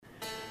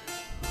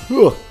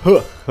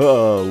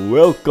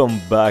Welcome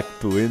back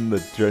to In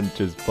the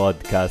Trenches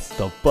podcast,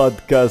 a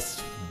podcast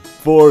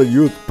for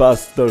youth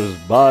pastors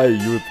by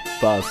youth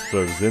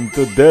pastors. In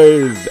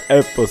today's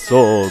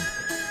episode,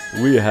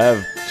 we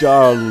have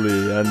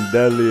Charlie and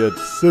Elliot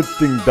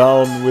sitting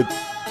down with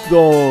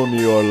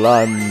Tony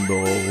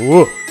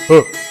Orlando,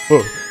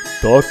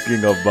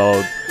 talking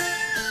about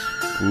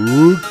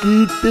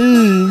spooky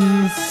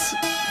things.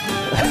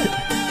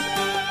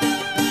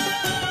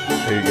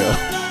 There you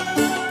go.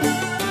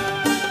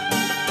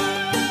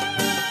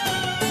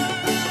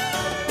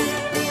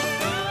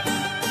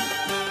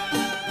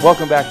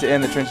 Welcome back to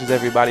In the Trenches,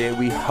 everybody.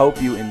 We hope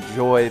you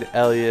enjoyed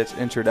Elliot's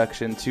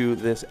introduction to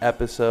this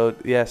episode.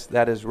 Yes,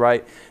 that is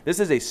right. This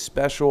is a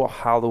special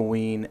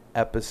Halloween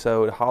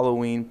episode.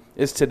 Halloween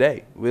is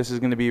today. This is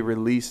going to be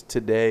released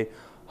today,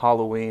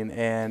 Halloween.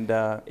 And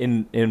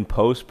in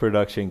post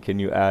production, can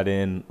you add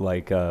in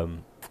like a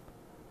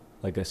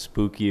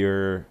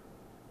spookier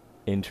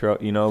intro?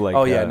 You know, like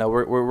no,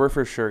 we're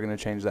for sure going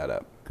to change that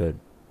up. Good,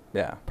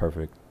 Yeah,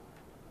 perfect,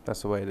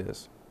 that's the way it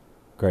is.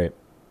 great.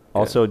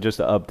 Also, just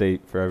an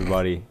update for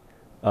everybody.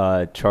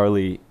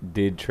 Charlie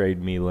did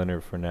trade me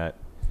Leonard Fournette.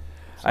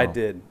 So. I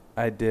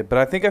did, but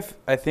I think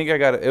I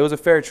got it. It was a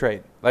fair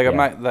trade. Like Yeah. I'm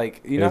not like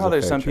you know was how a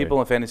there's fair some trade.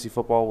 people in fantasy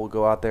football will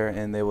go out there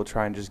and they will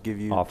try and just give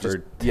you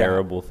Offered just, yeah.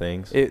 terrible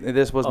things.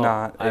 This was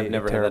not I've a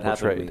never had terrible that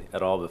happen to trade. me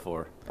at all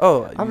before.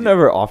 Oh, I've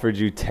never offered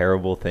you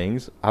terrible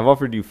things. I've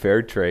offered you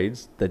fair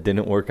trades that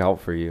didn't work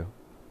out for you.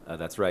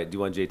 That's right. Do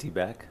you want JT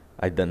back?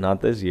 I did not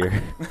this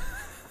year.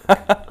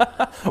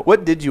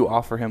 What did you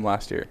offer him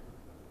last year?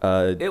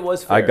 It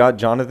was fair. I got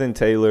Jonathan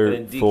Taylor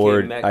And then DK for.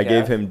 I Metcalf.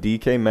 gave him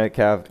DK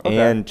Metcalf Okay.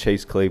 and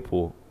Chase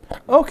Claypool,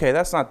 Okay,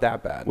 that's not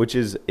that bad. which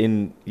is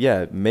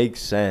it makes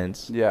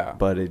sense. Yeah.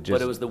 But it just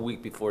But it was the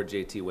week before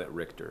JT went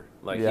Richter.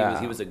 Like Yeah.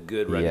 he was a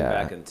good running Yeah.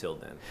 back until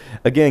then.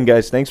 Again,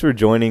 guys, thanks for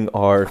joining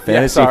our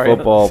fantasy sorry.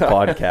 football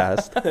Sorry.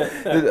 podcast.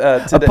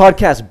 A Today,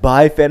 podcast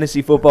by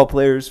fantasy football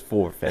players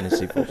for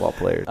fantasy football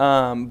players.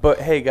 but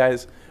hey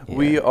guys,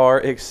 we Yeah. are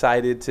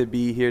excited to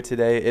be here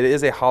today. It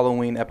is a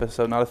Halloween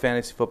episode, not a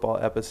fantasy football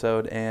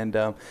episode. And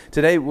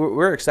today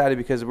we're excited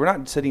because we're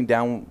not sitting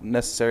down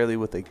necessarily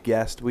with a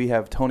guest. We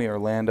have Tony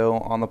Orlando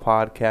on the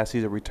podcast.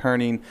 He's a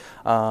returning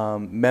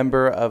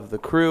member of the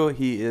crew.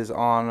 He is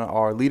on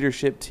our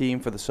leadership team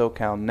for the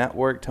SoCal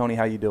Network. Tony,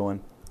 how you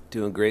doing?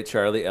 Doing great,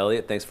 Charlie.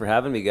 Elliot, thanks for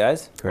having me,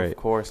 guys. Great. Of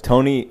course.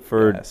 Tony,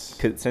 Yes.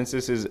 since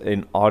this is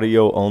an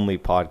audio-only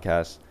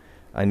podcast,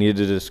 I need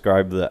to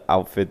describe the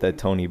outfit that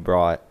Tony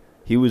brought.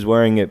 He was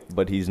wearing it,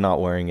 but he's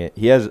not wearing it.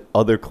 He has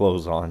other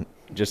clothes on,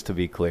 just to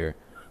be clear.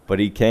 But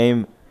he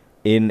came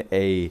in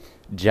a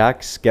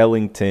Jack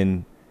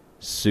Skellington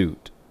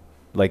suit.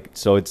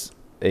 So it's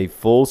a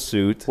full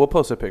suit. We'll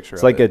post a picture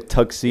It's of like a it.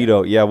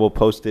 tuxedo. Yeah, we'll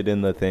post it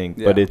in the thing.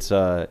 But Yeah. it's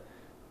a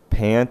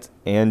pant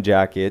and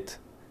jacket,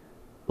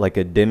 like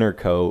a dinner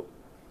coat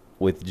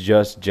with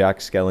just Jack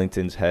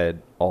Skellington's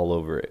head all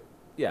over it.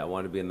 Yeah, I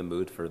want to be in the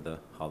mood for the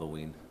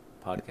Halloween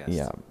podcast.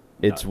 Yeah.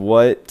 It's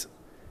what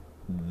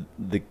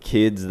the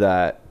kids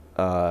that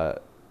never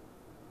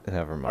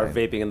Are mind.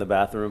 vaping in the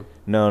bathroom.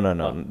 No.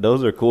 Oh.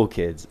 Those are cool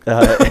kids.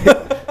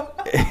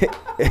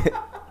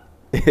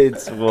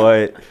 It's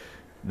what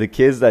the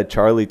kids that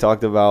Charlie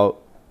talked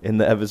about in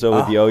the episode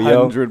with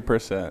Yo-Yo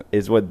 100%.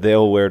 is what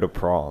they'll wear to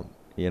prom,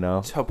 you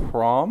know? To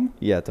prom?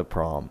 Yeah, to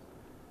prom.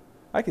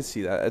 I can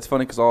see that. It's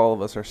funny because all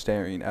of us are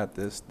staring at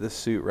this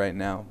suit right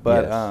now.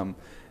 But Yes.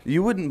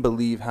 you wouldn't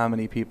believe how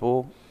many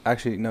people.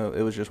 Actually, no,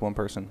 it was just one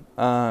person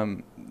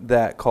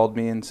that called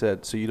me and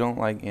said, "So you don't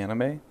like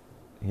anime?"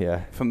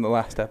 Yeah. From the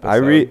last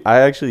episode. I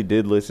actually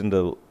did listen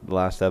to the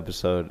last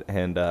episode,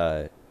 and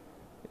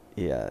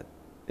yeah,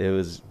 it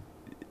was.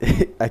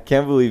 I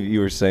can't believe you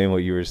were saying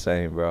what you were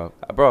saying, bro.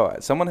 Bro,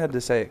 someone had to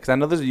say it because I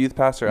know there's a youth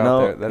pastor out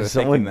there that is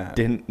someone thinking that.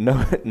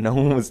 didn't. No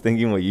one was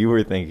thinking what you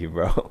were thinking,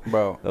 bro.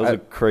 Bro, That was a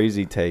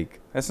crazy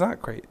take. it's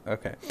not great.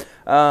 Okay.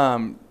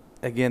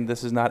 Again,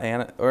 this is not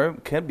anime, or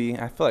it could be.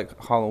 I feel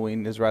like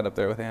Halloween is right up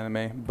there with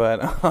anime, but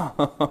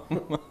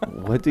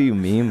What do you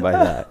mean by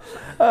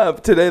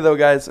that? today, though,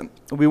 guys,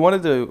 we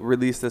wanted to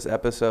release this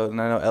episode, and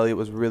I know Elliot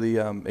was really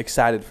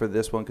excited for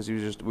this one because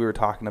we were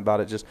talking about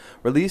it, just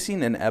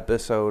releasing an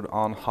episode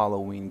on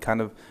Halloween,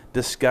 kind of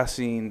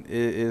discussing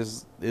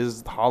is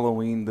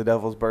Halloween the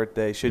devil's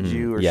birthday? Should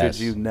you or yes.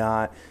 should you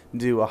not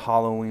do a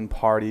Halloween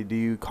party? Do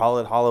you call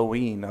it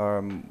Halloween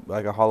or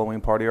like a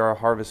Halloween party or a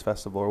harvest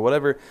festival or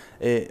whatever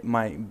it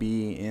might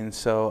be? And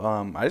so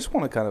I just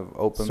want to kind of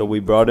open. So we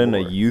brought in a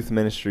the floor. youth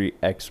ministry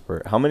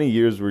expert. How many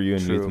years were you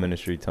in youth True.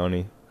 ministry,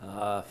 Tony?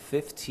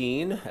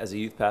 15 as a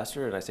youth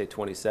pastor, and I say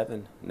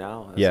 27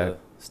 now. Yeah.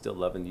 Still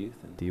loving youth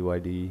and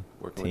DYD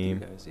working team.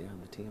 with you guys. Yeah,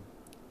 on the team.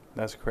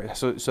 That's great.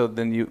 So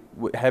then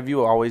have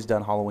you always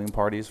done Halloween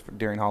parties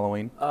during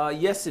Halloween?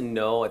 Yes and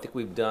no. I think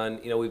we've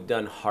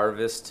done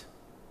harvest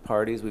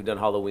parties. We've done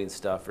Halloween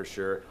stuff for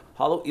sure.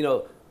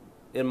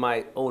 In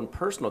my own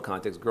personal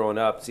context, growing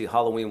up,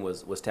 Halloween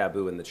was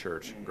taboo in the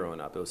church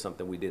growing up. It was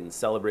something we didn't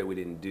celebrate, we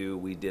didn't do.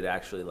 We did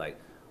actually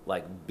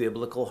like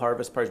biblical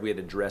harvest parties. We had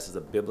to dress as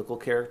a biblical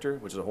character,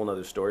 which is a whole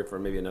other story for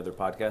maybe another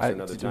podcast or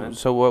another time.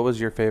 So what was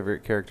your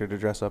favorite character to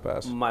dress up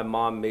as? My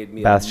mom made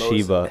me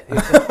Bathsheba.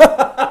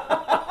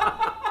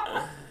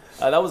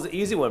 That was the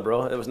easy one,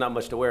 bro. There was not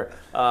much to wear.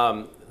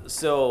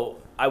 So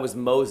I was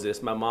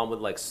Moses. My mom would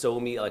like sew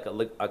me like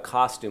a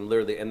costume,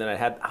 literally, and then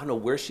I don't know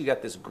where she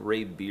got this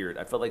gray beard.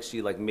 I felt like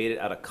she like made it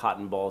out of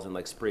cotton balls and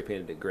like spray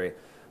painted it gray.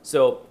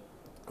 So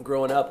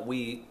growing up,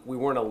 we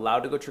weren't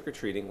allowed to go trick or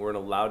treating. We weren't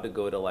allowed to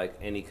go to like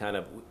any kind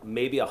of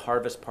maybe a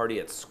harvest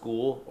party at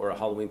school or a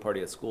Halloween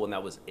party at school, and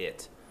that was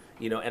it.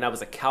 You know, and I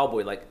was a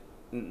cowboy like.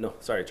 No,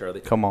 sorry, Charlie.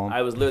 Come on.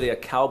 I was literally a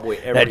cowboy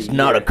every year. That's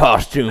not a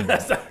costume.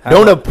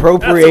 Don't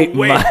appropriate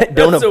my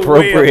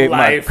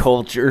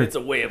culture. It's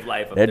a way of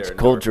life up there. That's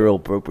cultural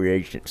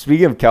appropriation.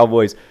 Speaking of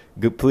cowboys,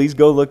 please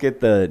go look at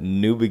the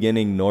New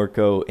Beginning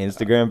Norco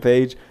Instagram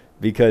page,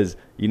 because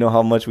you know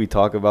how much we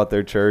talk about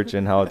their church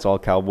and how it's all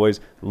cowboys.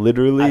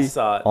 Literally I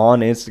saw it. on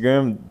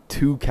Instagram,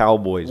 2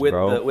 cowboys,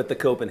 bro. With the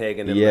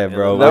Copenhagen.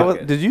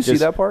 Bro. Did you see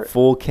that part?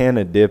 Full can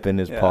of dip in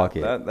his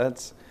pocket.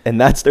 That's. And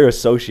that's their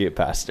associate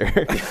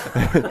pastor.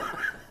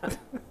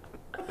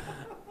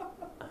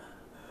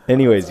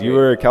 Anyways, you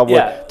were a cowboy.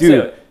 Yeah,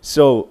 dude,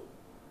 so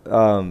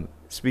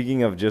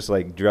speaking of just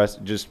like dress,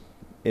 just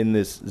in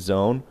this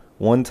zone,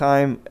 one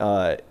time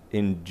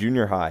in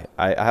junior high,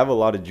 I have a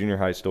lot of junior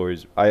high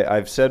stories.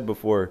 I've said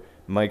before,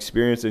 my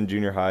experience in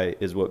junior high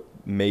is what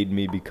made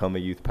me become a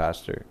youth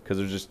pastor, because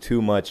there's just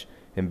too much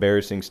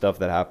embarrassing stuff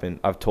that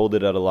happened. I've told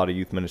it at a lot of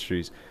youth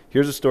ministries.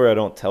 Here's a story I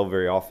don't tell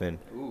very often,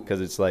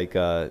 because it's like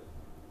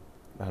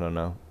I don't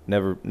know,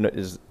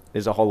 is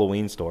a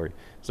Halloween story.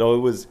 So it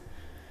was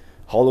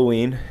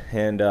Halloween,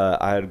 and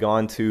I had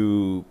gone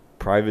to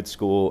private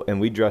school,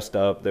 and we dressed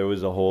up. There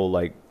was a whole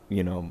like,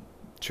 you know,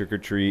 trick or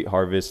treat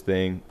harvest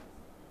thing.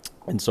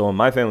 And so in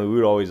my family, we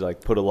would always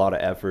like put a lot of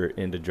effort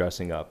into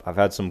dressing up. I've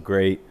had some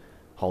great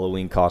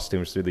Halloween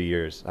costumes through the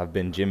years. I've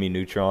been Jimmy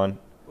Neutron,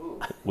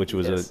 which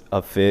was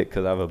a fit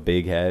because I have a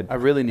big head. I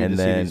really need to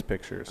see these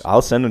pictures.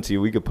 I'll send them to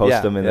you. We could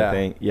post them in the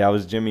thing. Yeah, I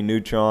was Jimmy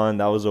Neutron.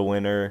 That was a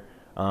winner.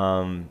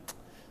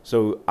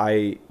 So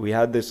we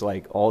had this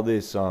like all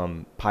this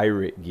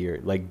pirate gear,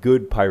 like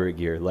good pirate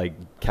gear, like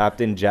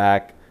Captain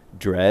Jack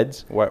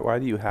dreads. Why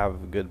do you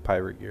have good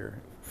pirate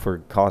gear? For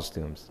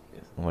costumes.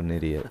 What an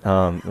idiot.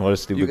 What a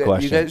stupid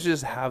question. You guys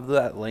just have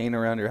that laying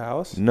around your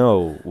house?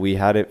 No, we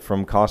had it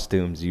from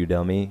costumes, you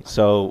dummy.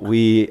 So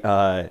we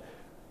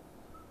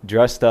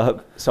dressed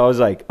up. So I was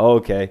like, oh,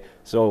 okay.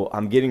 So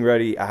I'm getting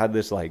ready. I had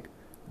this like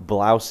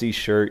blousey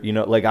shirt, you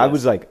know, like I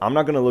was like, I'm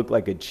not going to look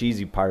like a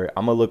cheesy pirate.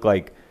 I'm going to look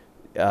like,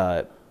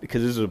 because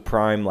this is a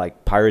prime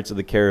like Pirates of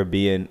the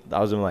Caribbean. I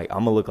was like, I'm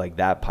going to look like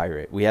that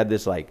pirate. We had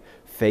this like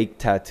fake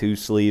tattoo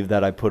sleeve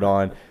that I put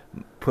on,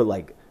 put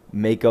like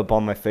makeup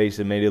on my face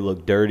and made it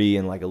look dirty,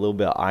 and like a little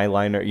bit of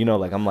eyeliner, you know,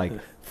 like I'm like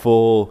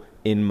full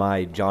in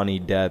my Johnny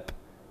Depp,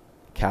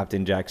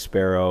 Captain Jack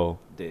Sparrow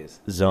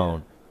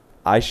zone.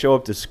 I show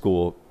up to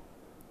school,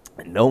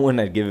 and no one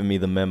had given me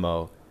the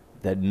memo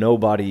that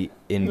nobody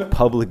in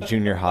public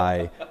junior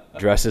high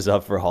dresses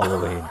up for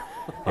Halloween.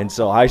 And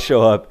so I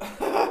show up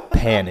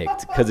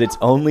panicked because it's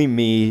only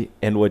me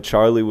and what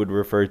Charlie would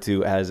refer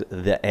to as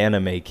the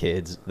anime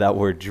kids that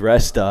were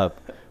dressed up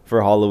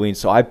for Halloween.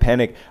 So I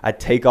panic. I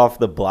take off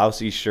the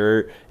blousey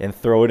shirt and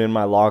throw it in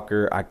my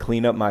locker. I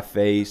clean up my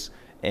face,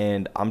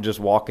 and I'm just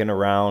walking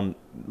around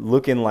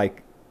looking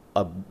like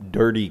a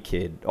dirty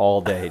kid all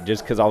day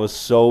just because I was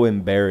so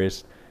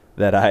embarrassed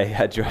that I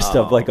had dressed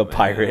up like a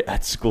pirate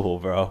at school,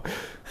 bro.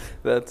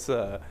 That's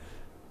sad.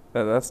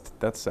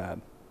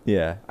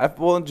 Yeah.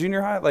 Well, in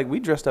junior high, like we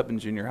dressed up in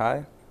junior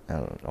high. I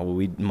don't know.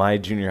 My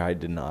junior high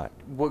did not.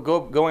 Well,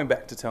 going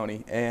back to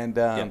Tony and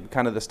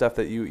kind of the stuff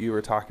that you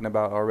were talking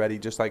about already,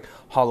 just like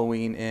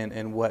Halloween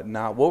and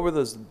whatnot. What were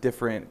those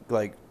different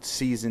like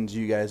seasons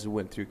you guys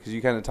went through? Because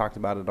you kind of talked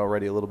about it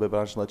already a little bit, but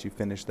I'll just let you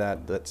finish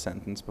that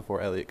sentence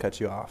before Elliot cuts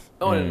you off.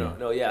 Oh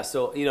no, yeah.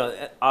 So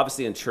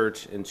obviously in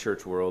church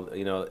world,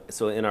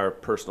 so in our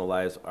personal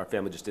lives, our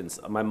family just didn't.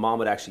 My mom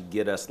would actually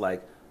get us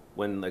like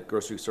when like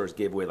grocery stores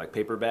gave away like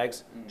paper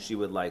bags, she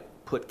would like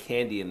put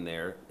candy in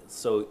there,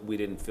 so we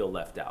didn't feel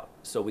left out.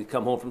 So we'd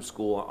come home from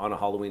school on a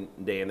Halloween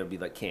day, and there'd be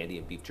like candy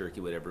and beef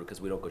jerky, whatever, because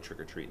we don't go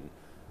trick-or-treating.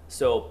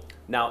 So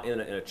now in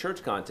a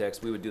church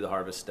context, we would do the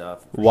harvest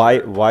stuff.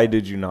 Why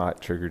did you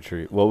not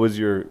trick-or-treat? What was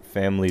your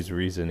family's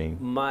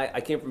reasoning?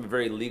 I came from a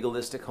very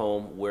legalistic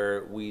home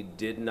where we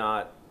did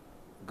not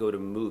go to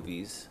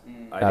movies.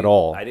 At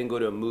all? I didn't go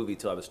to a movie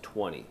till I was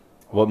 20.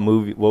 What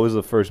was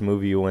the first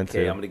movie you went to?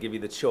 Okay, I'm going to give you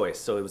the choice.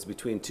 So it was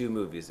between 2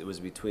 movies. It was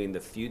between The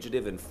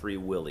Fugitive and Free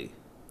Willy.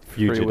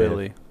 Fugitive. Free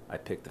Willy. I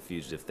picked The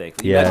Fugitive,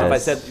 thankfully.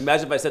 Yes.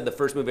 Imagine if I said the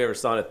first movie I ever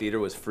saw in a theater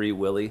was Free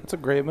Willy. It's a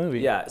great movie.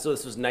 Yeah, so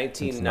this was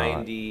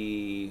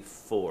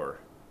 1994.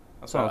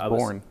 That's when I was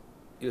born.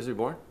 You was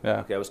born? Yeah.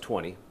 Okay, I was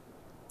 20.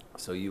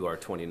 So you are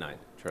 29,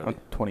 Charlie. I'm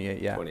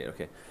 28, yeah. 28,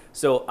 okay.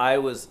 So I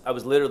was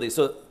literally,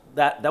 so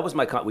that was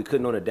my, we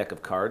couldn't own a deck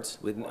of cards.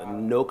 We had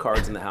no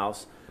cards in the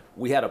house.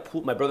 we had a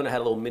pool. My brother and I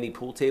had a little mini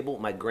pool table.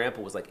 My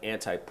grandpa was like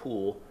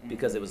anti-pool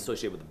because it was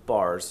associated with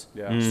bars.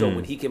 Yeah. So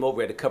when he came over,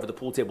 we had to cover the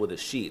pool table with a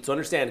sheet. So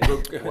understand,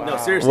 no,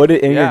 seriously. What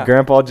and Yeah. your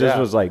grandpa just Yeah.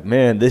 was like,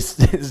 man, this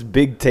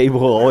big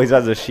table always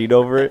has a sheet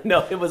over it.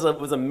 No, it was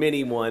a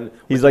mini one.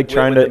 He's with like the-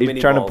 trying with to the he's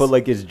mini trying to balls. put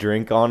like his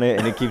drink on it,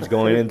 and it keeps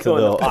going into Go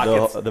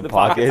in the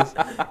pockets.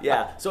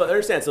 Yeah. So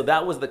understand. So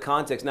that was the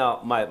context.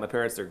 Now my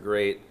parents are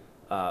great,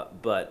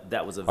 but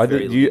that was a Are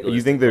very they, do you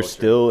legalistic think they're culture.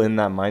 still in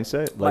that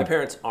mindset? My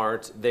parents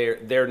aren't.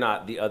 They're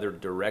not the other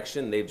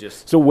direction. They've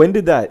just So when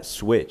did that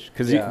switch?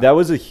 Because Yeah. that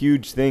was a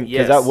huge thing. Because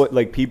Yes. that what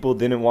like people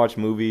didn't watch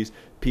movies,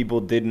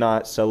 people did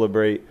not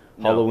celebrate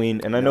No.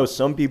 Halloween, and I know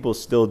some people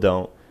still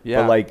don't.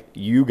 Yeah. But like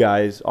you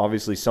guys,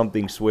 obviously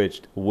something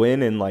switched.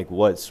 When and like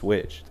what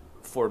switched?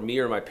 for me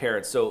or my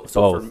parents. So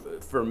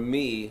Both. for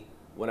me,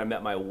 when I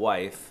met my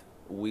wife,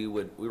 we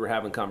were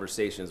having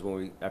conversations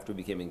after we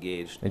became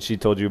engaged. And she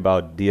told you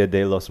about Dia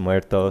de los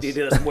Muertos. Dia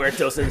de los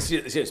Muertos, and she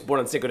was born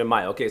on Cinco de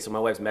Mayo. Okay, so my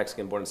wife's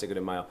Mexican, born on Cinco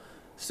de Mayo.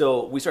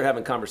 So we started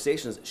having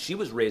conversations. She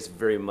was raised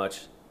very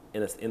much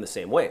in the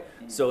same way.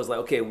 So it was like,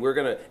 okay, we're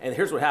gonna. And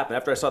here's what happened.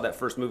 After I saw that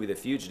first movie, The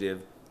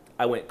Fugitive,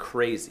 I went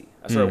crazy.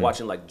 I started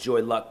watching like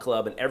Joy Luck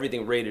Club and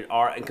everything rated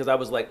R, and because I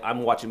was like,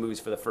 I'm watching movies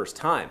for the first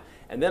time.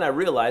 And then I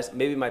realized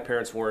maybe my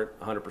parents weren't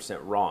 100%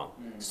 wrong.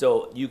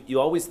 So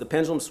you always, the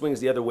pendulum swings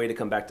the other way to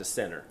come back to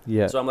center.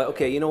 Yeah. So I'm like,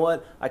 okay, you know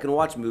what? I can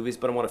watch movies,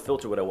 but I want to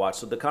filter what I watch.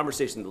 So the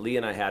conversation that Lee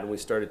and I had when we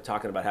started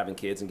talking about having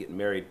kids and getting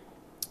married,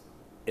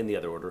 in the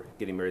other order,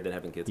 getting married then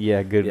having kids.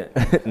 Yeah, good.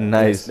 Yeah.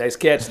 Nice. Nice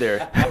catch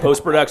there.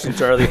 Post production,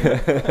 Charlie.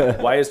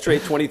 Why is Trey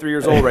 23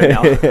 years old right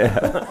now?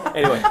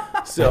 Anyway,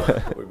 so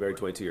we're married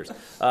 22 years.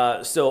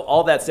 So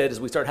all that said is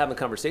we started having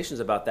conversations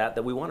about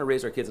that we want to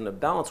raise our kids in a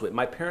balanced way.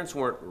 My parents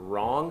weren't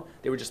wrong.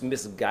 They were just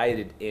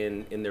misguided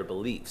in their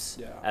beliefs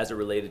as it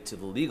related to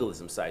the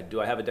legalism side.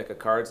 Do I have a deck of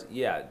cards?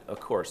 Yeah,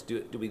 of course.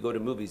 Do we go to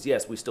movies?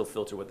 Yes, we still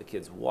filter what the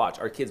kids watch.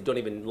 Our kids don't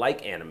even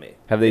like anime.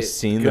 Have they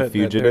seen The Good that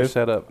they're Fugitive?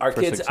 set up Our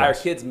for kids,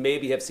 success.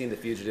 maybe have seen The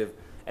Fugitive,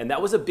 and that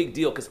was a big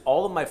deal because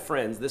all of my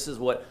friends. This is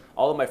what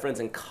all of my friends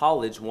in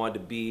college wanted to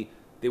be.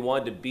 They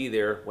wanted to be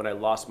there when I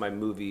lost my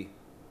movie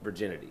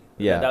virginity.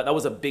 Yeah. that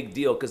was a big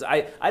deal because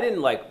I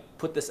didn't like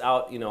put this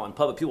out, on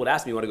public. People would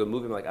ask me, "You want to go to a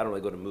movie?" I'm like, "I don't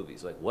really go to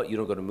movies." Like, what? You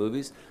don't go to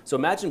movies? So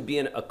imagine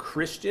being a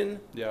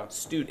Christian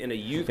student in a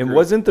youth And group.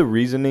 wasn't the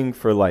reasoning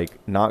for like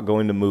not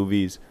going to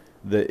movies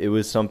that it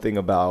was something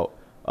about,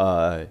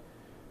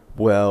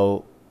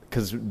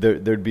 because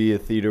there'd be a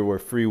theater where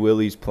Free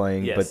Willy's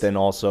playing, Yes. but then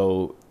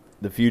also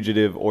The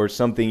Fugitive or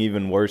something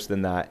even worse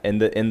than that.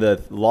 And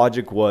the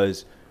logic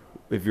was,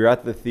 if you're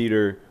at the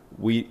theater,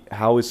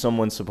 how is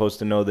someone supposed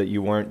to know that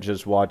you weren't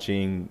just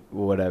watching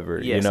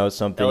whatever, Yes.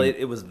 something? Elliot,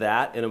 it was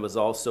that, and it was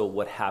also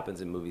what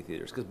happens in movie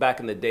theaters. Because back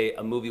in the day,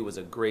 a movie was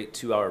a great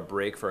 2-hour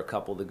break for a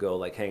couple to go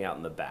like hang out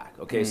in the back.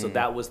 Okay, so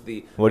that was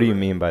the. What do you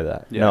mean by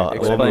that? Yeah, No, we'll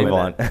explain move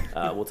on.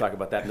 We'll talk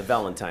about that in the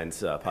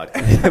Valentine's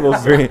podcast.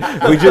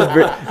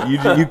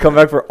 You come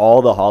back for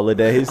all the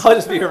holidays. I'll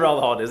just be here for all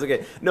the holidays.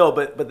 Okay. No,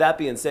 but that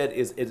being said,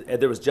 is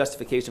there was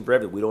justification for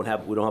everything. We don't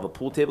have a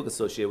pool table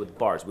associated with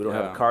bars. We don't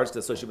have cards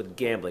associated with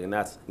gambling, and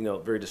that's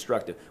very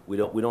destructive. We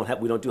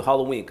don't do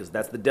Halloween because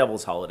that's the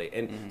devil's holiday.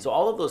 And so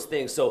all of those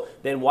things. So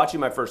then watching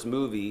my first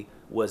movie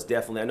was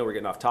definitely. I know we're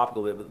getting off topic a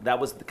little bit, but that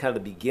was kind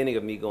of the beginning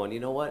of me going. You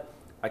know what?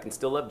 I can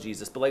still love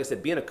Jesus, but like I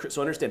said, being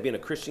a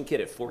Christian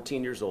kid at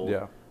 14 years old.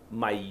 Yeah.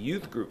 My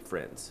youth group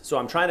friends. So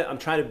I'm trying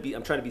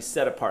to be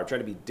set apart. I'm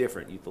trying to be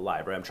different. Youth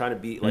Alive, right? I'm trying to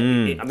be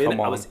like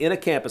I was in a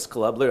campus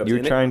club. Literally,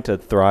 You're trying to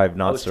thrive,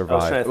 not I was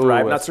survive. trying to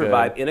thrive, Ooh, not that's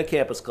survive, good. in a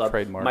campus club.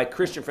 Trademark. My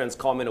Christian friends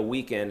call me in a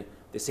weekend.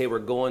 They say, we're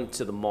going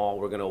to the mall.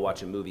 We're going to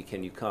watch a movie.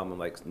 Can you come? I'm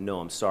like, no,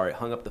 I'm sorry.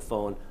 Hung up the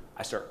phone.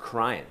 I start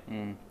crying.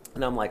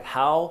 And I'm like,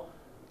 how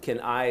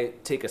can I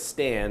take a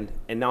stand?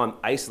 And now I'm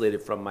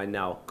isolated from my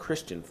now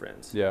Christian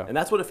friends. Yeah. And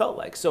that's what it felt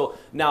like. So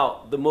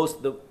now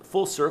the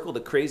full circle, the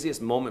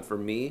craziest moment for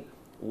me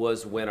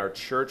was when our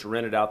church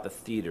rented out the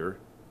theater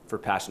for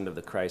Passion of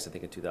the Christ, I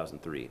think in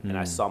 2003. And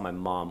I saw my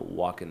mom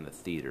walk in the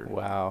theater.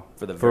 Wow.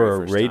 For the very For a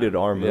first rated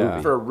time. R movie.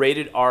 Yeah. For a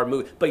rated R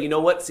movie. But you know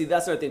what? See,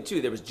 that's another thing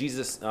too. There was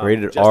Jesus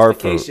Rated R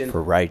justification.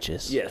 for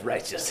righteous. Yes,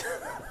 righteous.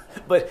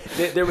 But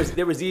there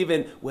was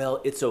even, well,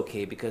 it's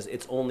okay because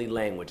it's only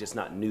language. It's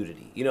not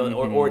nudity,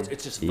 or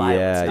it's just violence.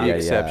 Yeah, not yeah,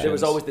 exceptions. There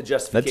was always the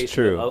justification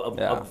true.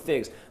 of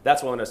things.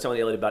 That's why when I was telling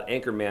Elliot about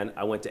Anchorman,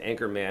 I went to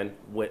Anchorman,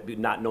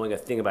 not knowing a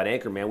thing about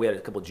Anchorman. We had a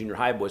couple of junior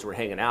high boys who were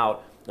hanging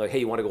out. Like, hey,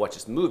 you want to go watch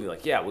this movie?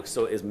 Like, yeah.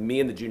 So it's me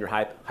and the junior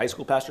high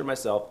school pastor and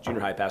myself, junior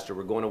high pastor.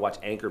 We're going to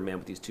watch Anchorman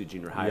with these two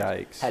junior highs.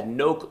 Yikes. Had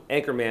no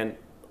Anchorman.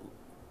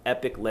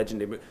 Epic,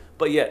 legendary,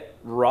 but yet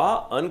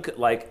raw,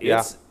 like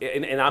it's,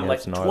 and I'm like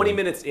it's gnarly. 20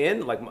 minutes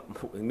in, like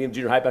me and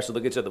junior high pastor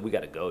look at each other. We got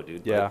to go,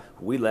 dude. Yeah. Like,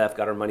 we left,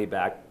 got our money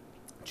back.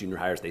 Junior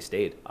hires, they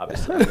stayed,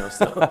 obviously.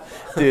 So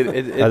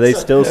Dude, Are they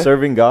still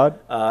serving God?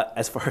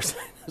 as far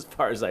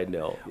as I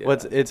know, yeah.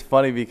 It's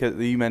funny because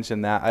you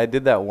mentioned that. I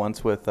did that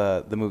once with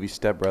the movie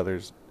Step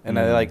Brothers, and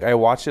I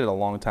watched it a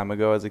long time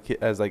ago as a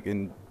kid,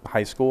 in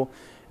high school,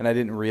 and I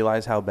didn't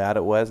realize how bad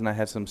it was. And I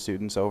had some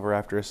students over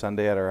after a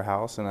Sunday at our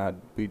house, and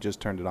we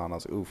just turned it on. I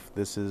was like, oof,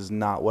 this is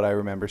not what I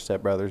remember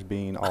Step Brothers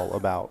being all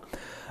about.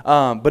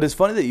 But it's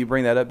funny that you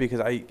bring that up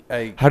because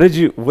How did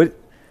you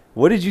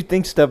what did you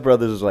think Step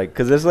Brothers was like?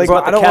 Because it's like Bro,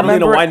 I don't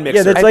Catalina remember. wine mixer.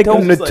 yeah, that's I like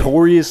don't-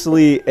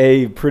 notoriously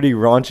a pretty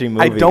raunchy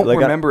movie. I don't Like,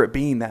 remember it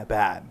being that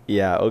bad.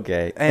 Yeah,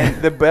 okay.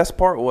 And the best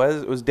part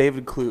was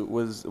David Clute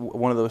was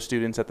one of those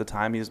students at the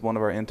time. He's one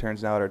of our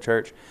interns now at our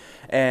church.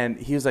 And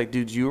he was like,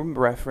 dude, you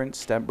reference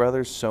Step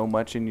Brothers so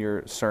much in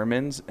your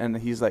sermons. And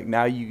he's like,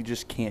 now you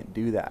just can't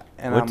do that.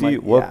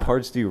 And What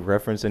parts do you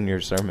reference in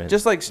your sermon?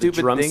 Just like stupid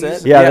drum things.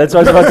 set? yeah, that's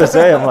what I was about to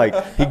say. I'm like,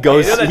 he You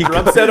goes. know that he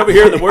drum goes- set over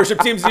here the worship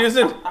team's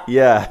using?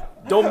 yeah,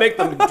 Don't make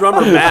the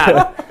drummer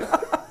mad.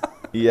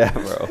 yeah,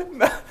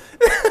 bro.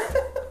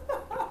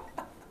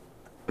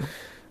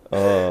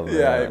 Oh man.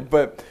 Yeah,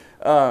 but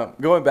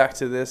going back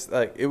to this,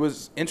 like it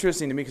was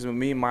interesting to me because when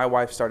me and my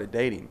wife started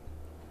dating,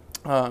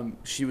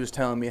 she was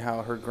telling me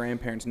how her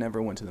grandparents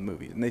never went to the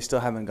movies, and they still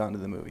haven't gone to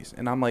the movies.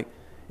 And I'm like,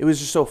 it was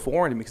just so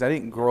foreign to me because I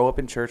didn't grow up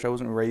in church. I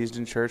wasn't raised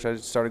in church. I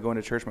just started going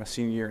to church my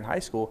senior year in high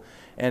school,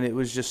 and it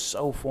was just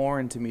so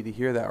foreign to me to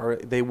hear that. Or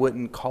they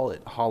wouldn't call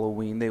it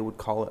Halloween; they would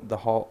call it the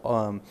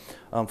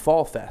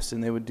Fall Fest,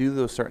 and they would do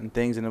those certain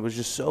things, and it was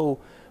just so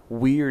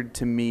weird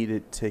to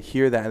me to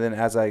hear that. And then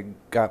as I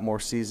got more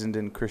seasoned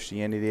in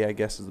Christianity, I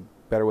guess is a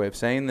better way of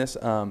saying this,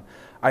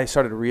 I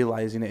started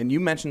realizing it. And you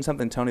mentioned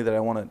something, Tony, that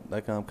I want to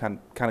like kind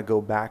of go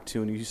back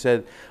to. And you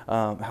said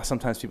how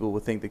sometimes people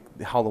would think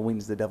that Halloween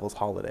is the devil's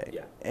holiday.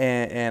 Yeah.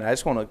 And I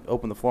just want to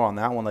open the floor on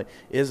that one. Like,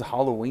 is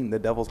Halloween the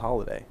devil's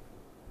holiday?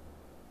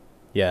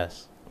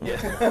 Yes.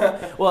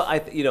 Yeah. Well,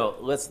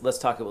 let's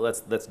talk about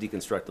let's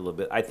deconstruct a little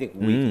bit. I think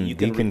you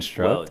can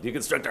deconstruct?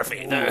 deconstruct our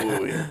faith.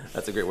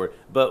 That's a great word.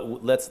 But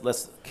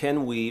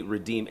can we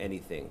redeem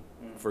anything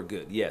for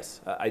good?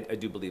 Yes, I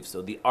do believe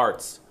so. The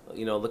arts,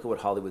 look at what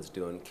Hollywood's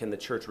doing. Can the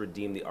church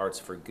redeem the arts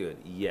for good?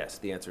 Yes.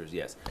 The answer is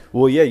yes.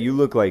 Well, yeah, you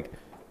look like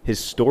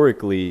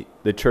historically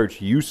the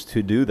church used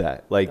to do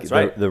that. Like That's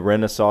right. the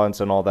Renaissance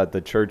and all that.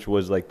 The church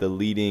was like the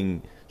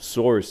leading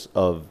source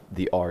of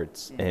the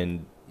arts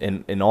and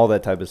all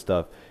that type of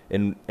stuff.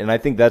 And I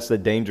think that's the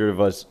danger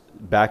of us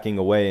backing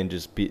away and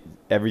just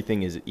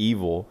everything is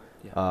evil.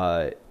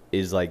 Yeah.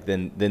 Is like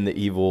then the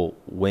evil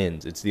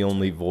wins. It's the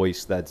only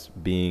voice that's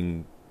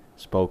being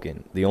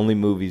spoken. The only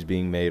movies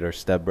being made are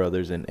Step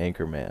Brothers and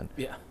Anchorman.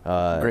 Yeah.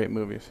 Great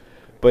movies.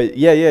 But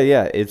yeah.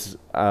 It's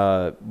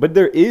but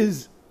there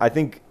is, I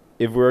think,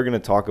 if we're gonna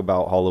talk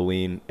about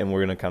Halloween and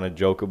we're gonna kind of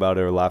joke about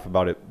it or laugh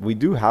about it, we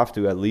do have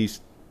to at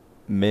least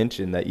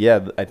mention that.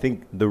 Yeah, I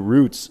think the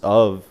roots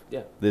of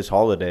this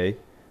holiday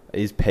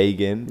is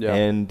pagan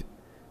and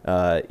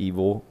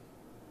evil,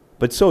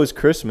 but so is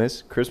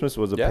Christmas. Christmas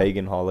was a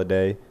pagan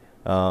holiday,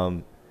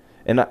 and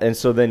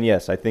so then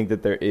yes, I think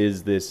that there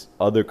is this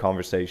other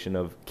conversation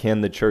of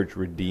can the church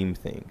redeem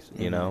things,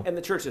 you know? And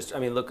the church is,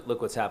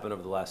 look what's happened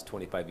over the last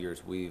 25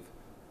 years. We've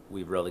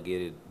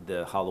relegated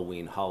the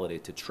Halloween holiday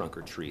to trunk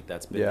or treat.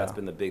 That's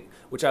been the big,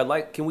 which I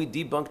like. Can we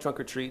debunk trunk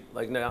or treat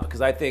like now?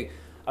 Because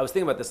I was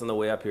thinking about this on the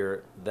way up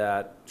here,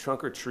 that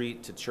trunk or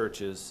treat to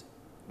churches,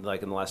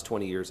 like in the last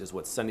 20 years, is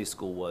what Sunday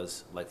school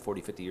was like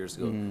 40, 50 years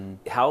ago.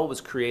 How it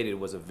was created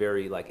was a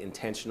very like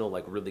intentional,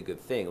 like really good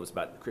thing. It was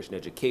about Christian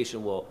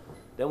education. Well,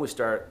 then we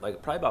start,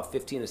 like probably about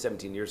 15 to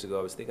 17 years ago,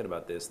 I was thinking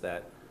about this,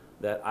 that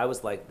I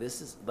was like, this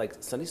is like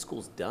Sunday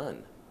school's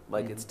done.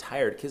 Like it's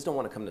tired. Kids don't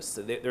want to come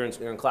to, they're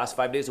in class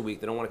 5 days a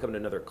week. They don't want to come to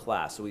another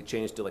class. So we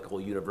changed to like a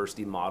whole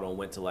university model and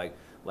went to like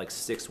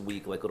 6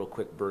 week, like little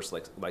quick bursts,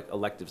 like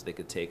electives they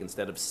could take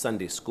instead of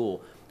Sunday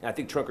school. And I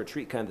think trunk or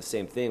treat kind of the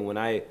same thing. When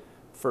I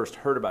first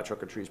heard about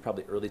trunk or treat, it was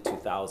probably early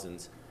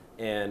 2000s.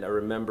 And I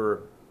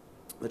remember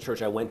the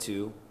church I went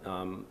to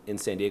in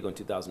San Diego in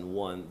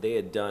 2001, they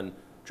had done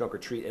trunk or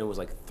treat, and it was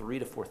like 3,000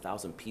 to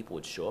 4,000 people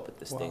would show up at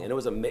this thing, and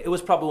it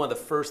was probably one of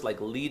the first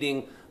like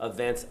leading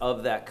events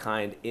of that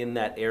kind in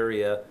that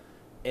area,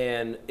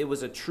 and it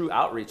was a true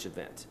outreach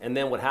event. And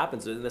then what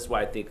happens, and that's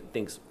why I think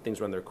things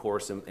run their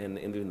course, and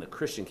even the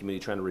Christian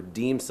community trying to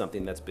redeem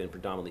something that's been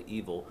predominantly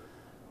evil,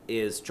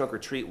 is trunk or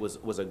treat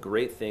was a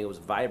great thing. It was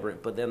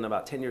vibrant, but then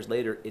about 10 years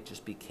later, it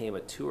just became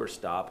a tour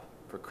stop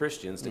for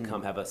Christians to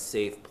come have a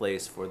safe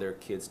place for their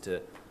kids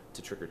to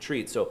trick or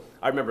treat. So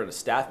I remember in a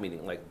staff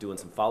meeting, like doing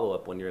some follow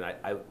up one year, and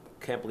I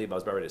can't believe I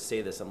was about ready to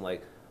say this. I'm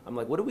like,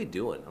 what are we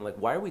doing? I'm like,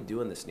 why are we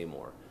doing this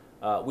anymore?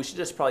 We should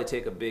just probably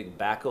take a big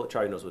backhoe.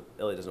 Charlie knows what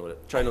a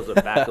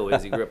backhoe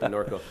is. He grew up in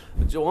Norco.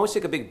 But why don't we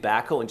take a big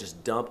backhoe and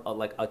just dump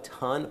a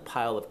ton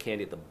pile of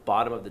candy at the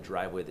bottom of the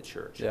driveway of the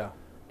church? Yeah.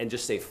 And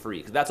just say free,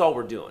 because that's all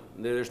we're doing.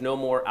 There's no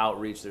more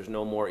outreach. There's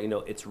no more,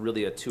 it's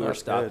really a tour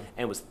stop. Good.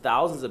 And it was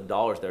thousands of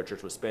dollars that our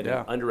church was spending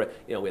under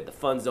it. We had the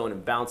fun zone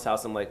and bounce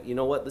house. I'm like, you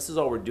know what? This is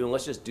all we're doing.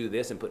 Let's just do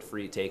this and put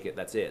free, take it.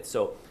 That's it.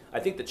 So I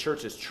think the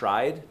church has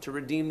tried to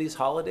redeem these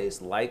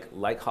holidays like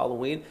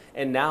Halloween.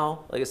 And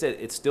now, like I said,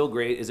 it's still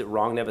great. Is it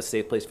wrong to have a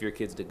safe place for your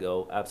kids to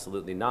go?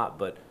 Absolutely not.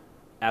 But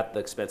at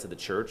the expense of the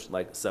church,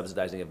 like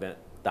subsidizing event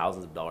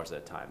thousands of dollars at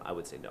a time, I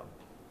would say no.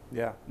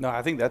 Yeah. No,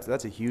 I think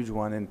that's a huge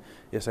one. And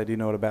yes, I do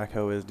know what a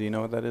backhoe is. Do you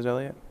know what that is,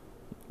 Elliot?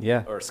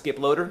 Yeah. Or a skip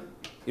loader.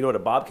 You know what a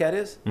bobcat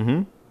is?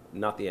 Mm-hmm.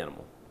 Not the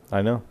animal.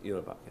 I know. You know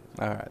what a bobcat is.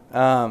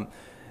 All right.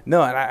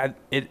 No, and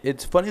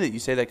it's funny that you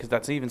say that because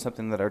that's even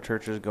something that our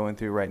church is going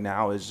through right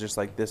now is just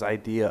like this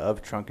idea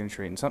of trunk and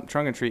treat. And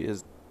trunk and treat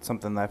is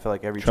something that I feel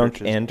like every Trunk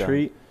church has and done.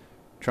 treat?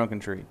 Trunk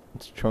and treat.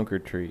 It's trunk or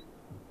treat.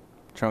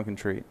 Trunk and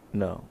treat.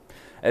 No.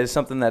 It's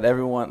something that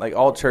everyone, like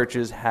all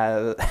churches,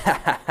 have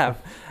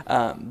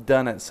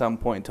done at some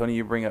point. Tony,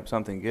 you bring up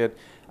something good.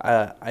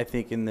 I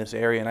think in this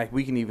area, and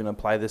we can even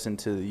apply this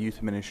into the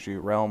youth ministry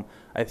realm.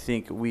 I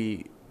think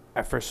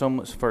for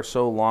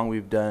so long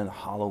we've done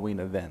Halloween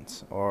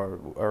events or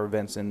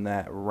events in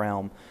that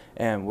realm,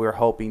 and we're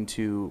hoping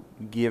to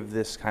give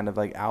this kind of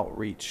like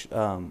outreach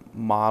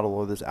model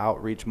or this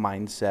outreach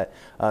mindset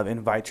of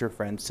invite your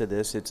friends to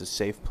this. It's a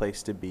safe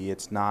place to be.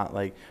 It's not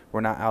like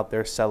we're not out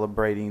there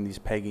celebrating these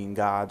pagan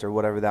gods or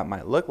whatever that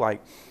might look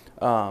like.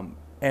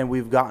 And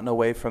we've gotten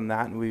away from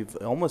that,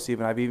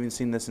 and I've even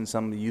seen this in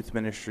some of the youth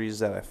ministries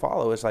that I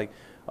follow. It's like,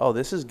 oh,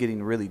 this is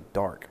getting really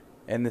dark.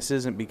 And this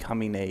isn't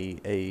becoming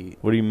a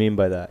What do you mean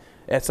by that?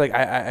 It's like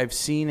I've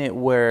seen it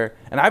where,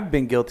 and I've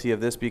been guilty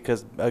of this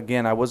because,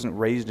 again, I wasn't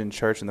raised in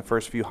church. In the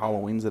first few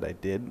Halloweens that I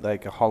did,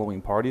 like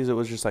Halloween parties, it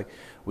was just like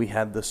we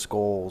had the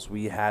skulls,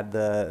 we had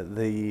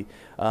the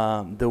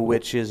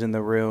witches in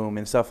the room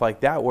and stuff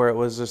like that, where it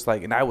was just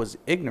like, and I was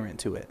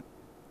ignorant to it.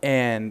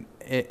 And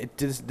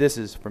this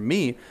is for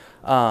me.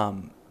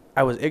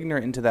 I was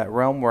ignorant into that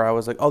realm where I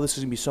was like, oh, this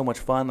is gonna be so much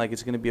fun. Like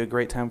it's gonna be a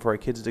great time for our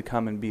kids to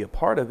come and be a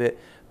part of it.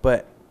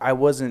 But I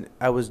was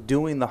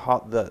doing the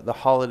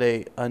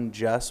holiday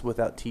unjust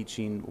without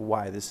teaching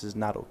why this is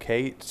not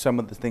okay. Some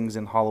of the things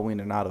in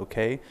Halloween are not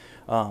okay,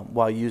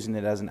 while using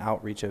it as an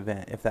outreach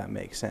event, if that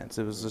makes sense.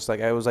 It was just like,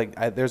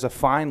 there's a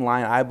fine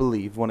line, I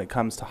believe, when it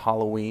comes to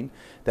Halloween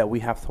that we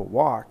have to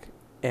walk.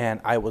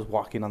 And I was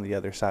walking on the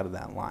other side of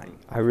that line.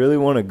 I really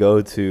want to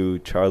go to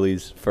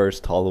Charlie's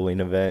first Halloween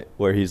event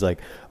where he's like,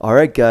 all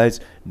right, guys,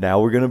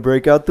 now we're going to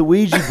break out the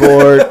Ouija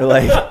board.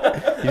 Like,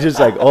 he's just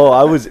like, oh,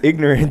 I was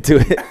ignorant to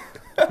it.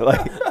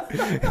 like,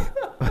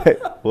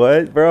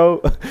 what,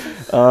 bro?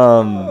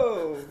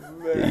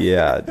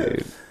 Yeah,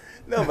 dude.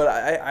 No, but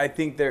I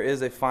think there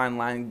is a fine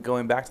line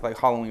going back to like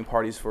Halloween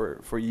parties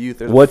for youth.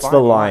 There's What's the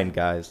line,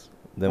 guys?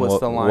 Then What's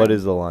the line? What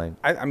is the line?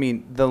 I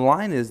mean, the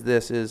line is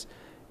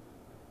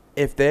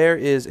if there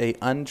is a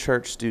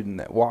unchurched student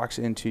that walks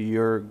into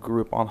your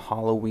group on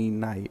Halloween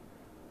night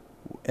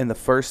and the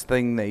first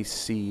thing they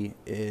see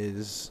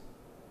is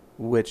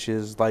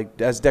witches,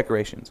 like as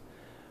decorations,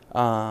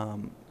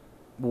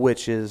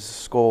 witches,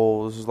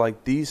 skulls,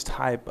 like these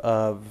type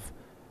of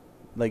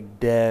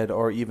like dead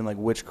or even like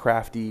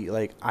witchcrafty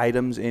like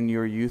items in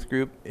your youth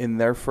group,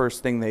 and their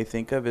first thing they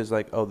think of is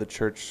like, oh, the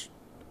church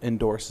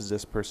endorses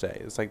this per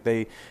se. It's like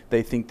they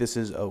think this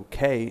is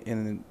okay,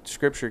 and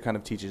Scripture kind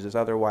of teaches us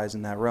otherwise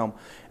in that realm.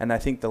 And I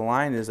think the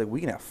line is like we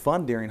can have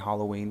fun during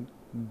Halloween,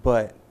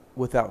 but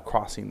without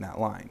crossing that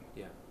line.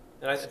 Yeah,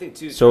 and I think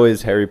too. So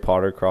is Harry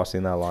Potter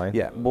crossing that line?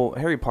 Yeah, well,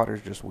 Harry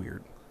Potter's just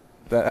weird.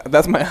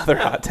 That's my other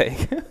hot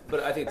take.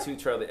 But I think too,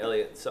 Charlie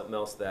Elliott, something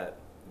else that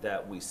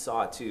we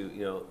saw too.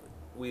 You know,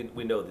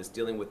 we know this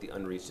dealing with the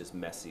unreached is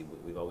messy.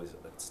 We've always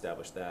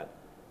established that.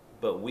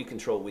 But we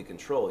control.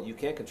 You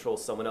can't control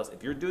someone else.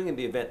 If you're doing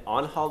the event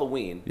on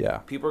Halloween, yeah,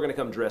 people are going to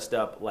come dressed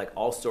up like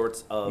all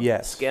sorts of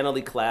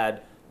scantily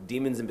clad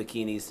demons in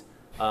bikinis.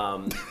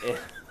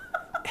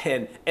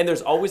 And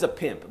there's always a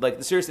pimp.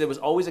 Like, seriously, there was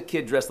always a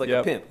kid dressed like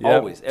a pimp. Yep.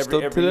 Always. Every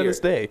year.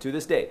 To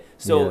this day.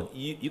 So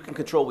you can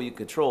control what you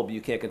control, but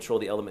you can't control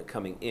the element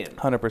coming in.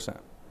 100%.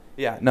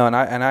 Yeah, no, and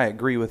I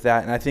agree with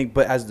that. And I think,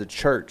 but as the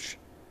church,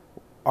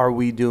 are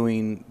we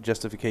doing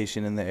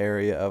justification in the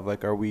area of,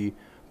 like, are we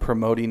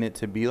promoting it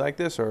to be like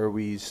this, or are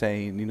we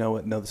saying, you know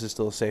what, no, this is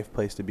still a safe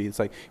place to be? It's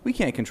like we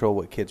can't control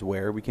what kids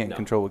wear, we can't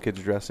control what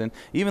kids dress in.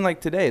 Even like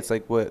today, it's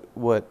like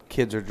what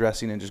kids are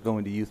dressing and just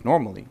going to youth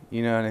normally,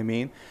 you know what I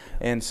mean?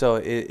 And so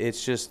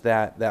it's just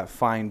that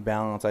fine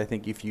balance. I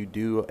think if you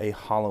do a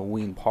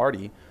Halloween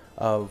party,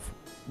 of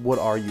what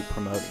are you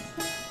promoting?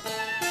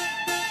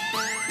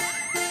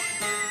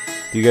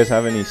 Do you guys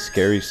have any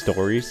scary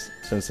stories,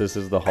 since this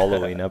is the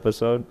Halloween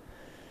episode?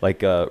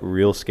 Like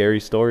real scary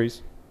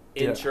stories?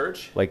 In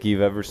church? Like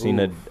you've ever seen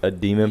a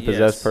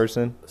demon-possessed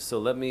person? So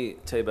let me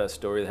tell you about a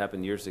story that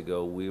happened years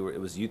ago. It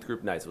was youth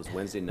group nights. It was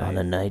Wednesday night. On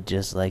a night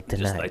just like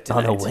tonight.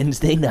 On a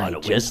Wednesday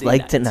night just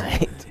like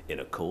tonight. In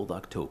a cold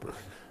October.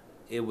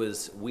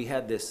 We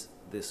had this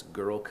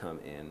girl come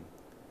in,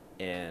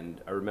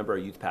 and I remember our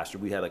youth pastor,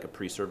 we had like a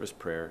pre-service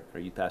prayer. Our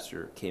youth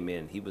pastor came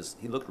in. He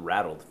looked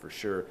rattled for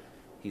sure.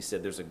 He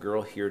said, there's a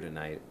girl here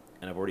tonight,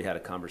 and I've already had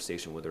a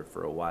conversation with her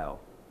for a while.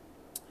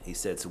 He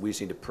said, so we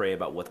just need to pray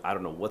about I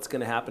don't know what's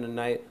going to happen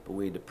tonight, but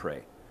we need to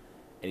pray.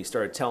 And he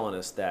started telling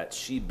us that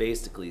she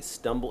basically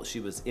stumbled. She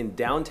was in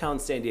downtown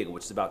San Diego,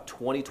 which is about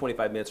 20,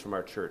 25 minutes from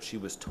our church. She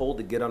was told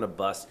to get on a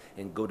bus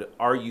and go to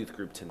our youth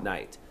group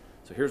tonight.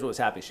 So here's what was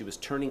happening. She was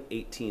turning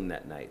 18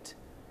 that night,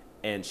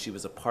 and she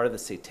was a part of the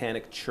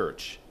Satanic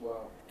Church.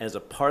 Wow. As a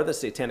part of the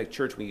Satanic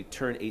Church, when you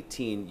turn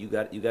 18, you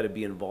got to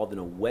be involved in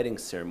a wedding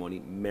ceremony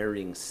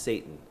marrying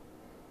Satan.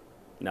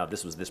 Now,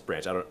 this was this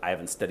branch. I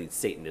haven't studied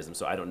Satanism,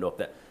 so I don't know if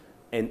that.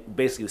 And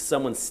basically,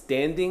 someone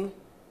standing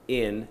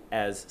in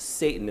as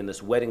Satan in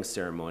this wedding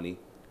ceremony,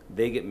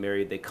 they get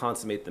married, they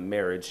consummate the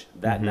marriage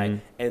that night,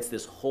 and it's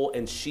this whole.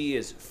 And she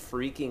is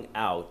freaking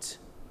out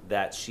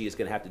that she is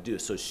going to have to do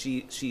it. So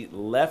she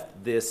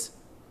left this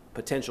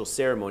potential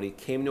ceremony,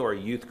 came to our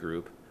youth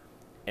group,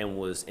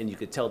 and you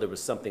could tell there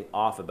was something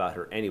off about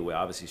her anyway.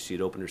 Obviously, she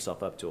had opened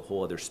herself up to a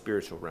whole other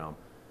spiritual realm.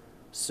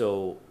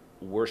 So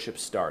worship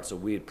starts. So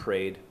we had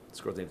prayed.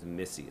 This girl's name is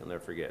Missy. I'll never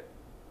forget.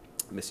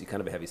 Missy,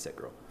 kind of a heavy-set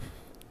girl.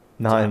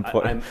 Not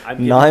important.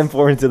 Not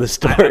important to the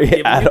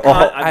story at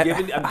all.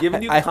 I'm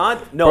giving you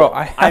context. No, bro,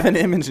 I have an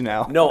image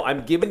now. No,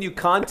 I'm giving you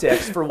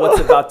context for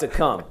what's about to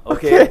come.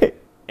 Okay.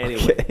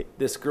 Anyway,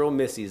 this girl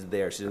Missy's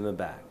there. She's in the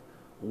back.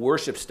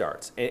 Worship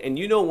starts, and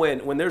you know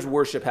when there's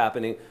worship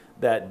happening,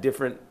 that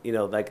different,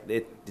 like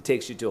it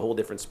takes you to a whole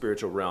different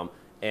spiritual realm.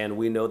 And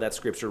we know that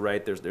scripture,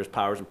 right? There's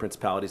powers and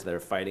principalities that are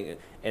fighting,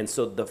 and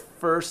so the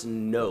first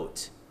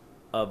note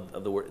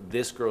of the word,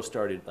 this girl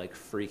started like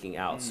freaking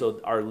out. So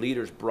our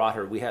leaders brought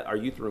her. We had our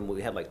youth room.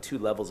 We had like 2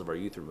 levels of our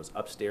youth room. It was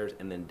upstairs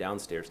and then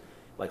downstairs,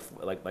 like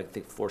I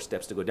think 4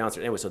 steps to go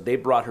downstairs. Anyway, so they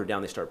brought her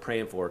down. They started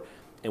praying for her,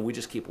 and we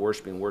just keep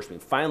worshiping.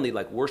 Finally,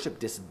 like worship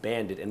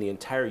disbanded, and the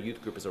entire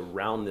youth group is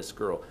around this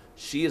girl.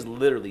 She is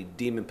literally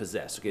demon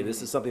possessed. Okay,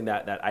 this is something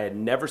that I had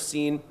never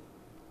seen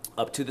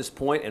up to this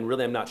point, and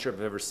really I'm not sure if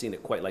I've ever seen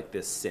it quite like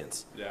this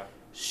since. Yeah.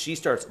 She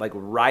starts like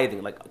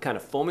writhing, like kind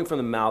of foaming from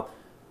the mouth.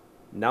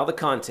 Now the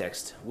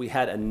context, we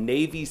had a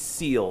Navy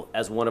SEAL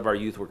as one of our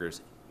youth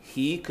workers.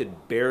 He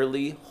could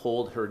barely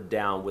hold her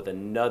down with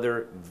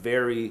another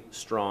very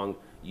strong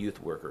youth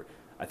worker.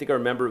 I think I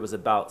remember it was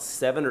about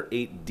 7 or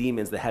 8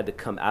 demons that had to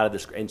come out of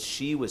this, and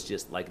she was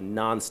just like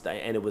nonstop,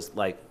 and it was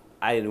like,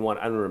 I don't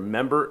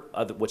remember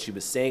what she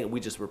was saying. We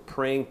just were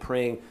praying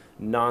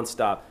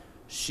nonstop.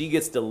 She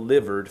gets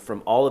delivered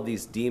from all of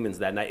these demons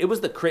that night. It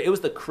was the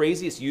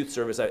craziest youth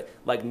service.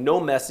 Like no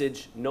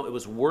message, it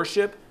was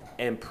worship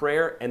and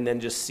prayer, and then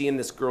just seeing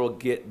this girl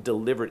get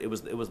delivered. It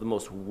was the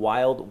most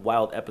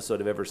wild episode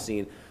I've ever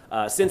seen.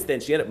 Since then,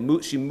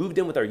 she moved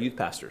in with our youth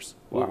pastors,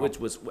 which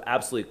was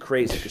absolutely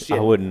crazy. I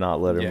would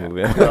not let her move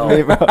in with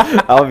me, bro.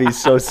 I would be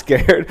so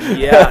scared.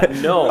 Yeah,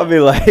 no. I'd be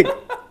like.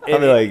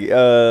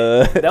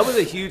 That was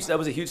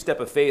a huge step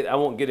of faith. I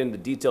won't get into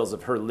the details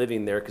of her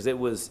living there because it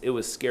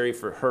was scary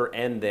for her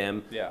and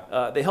them.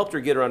 Yeah. They helped her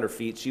get her on her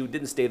feet. She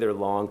didn't stay there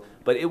long,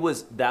 but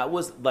that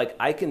was like,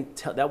 I can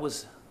tell that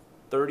was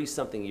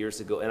 30-something years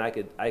ago, and I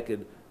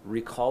could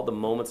recall the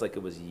moments like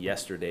it was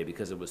yesterday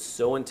because it was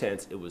so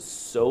intense, it was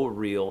so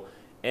real,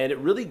 and it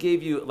really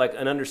gave you like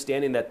an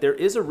understanding that there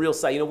is a real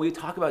side. We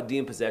talk about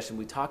demon possession,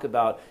 we talk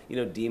about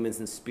demons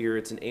and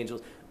spirits and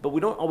angels, but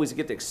we don't always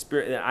get to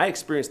experience. And I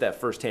experienced that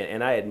firsthand,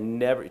 and I had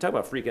never. You talk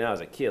about freaking out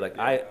as a kid. Like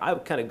I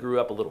kind of grew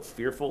up a little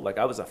fearful. Like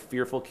I was a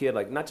fearful kid.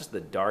 Like not just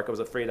the dark. I was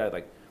afraid I'd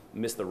like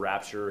miss the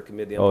rapture or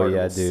commit the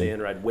unpardonable sin,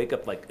 or I'd wake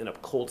up like in a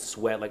cold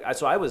sweat.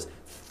 So I was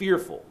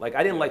fearful. Like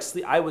I didn't like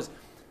sleep. I was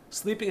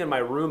sleeping in my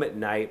room at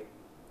night.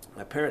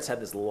 My parents had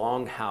this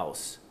long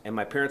house, and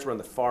my parents were on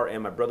the far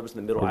end. My brother was in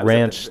the middle.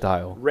 Ranch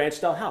style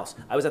house.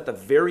 I was at the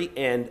very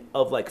end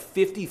of like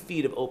 50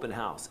 feet of open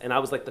house, and I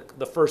was like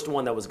the first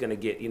one that was going to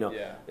get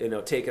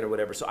taken or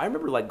whatever. So I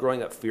remember like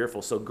growing up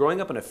fearful. So growing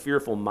up in a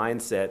fearful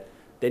mindset,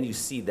 then you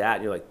see that,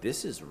 and you're like,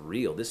 this is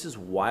real. This is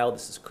wild.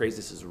 This is crazy.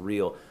 This is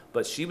real.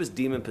 But she was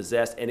demon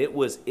possessed, and it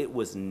was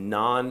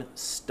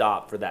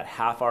non-stop for that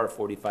half hour,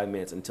 45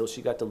 minutes until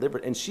she got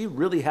delivered. And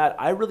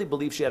I really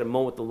believe she had a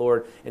moment with the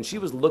Lord, and she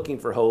was looking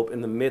for hope in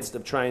the midst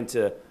of trying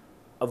to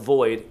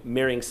avoid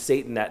marrying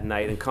Satan that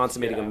night and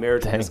consummating a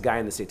marriage with this guy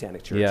in the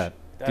Satanic Church. Yeah.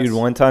 Dude,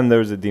 one time there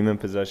was a demon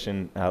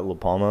possession at La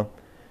Palma,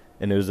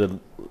 and it was a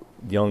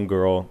young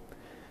girl,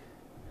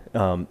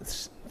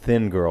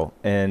 thin girl,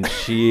 and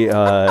she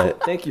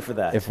thank you for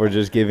that, if we're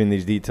just giving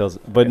these details,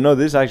 but no,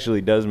 this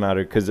actually does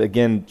matter because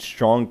again,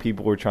 strong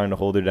people were trying to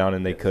hold her down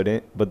and they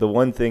couldn't. But the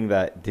one thing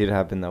that did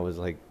happen that was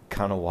like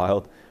kind of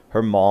wild,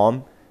 her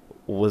mom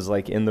was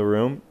like in the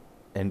room,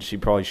 and she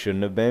probably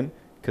shouldn't have been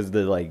because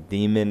the like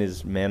demon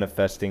is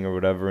manifesting or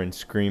whatever and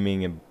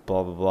screaming and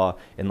blah blah blah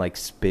and like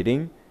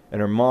spitting,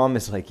 and her mom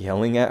is like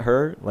yelling at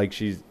her like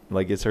she's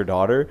like it's her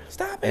daughter.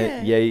 Stop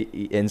and, it.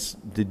 Yeah, and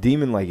the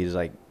demon like is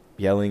like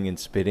yelling and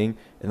spitting,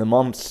 and the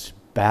mom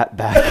spat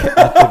back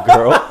at the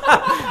girl.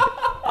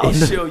 I'll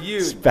show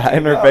you. Spat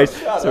in her face.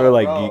 So we're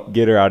like,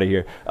 get her out of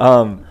here.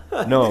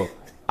 No,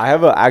 I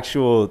have an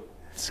actual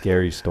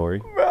scary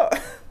story. Bro,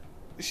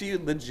 she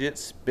legit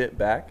spit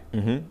back.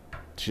 Mm-hmm.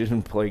 She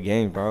didn't play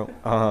games, bro.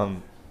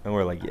 And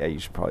we're like, yeah, you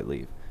should probably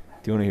leave.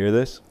 Do you want to hear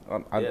this?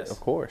 Yes. Of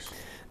course.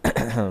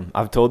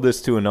 I've told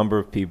this to a number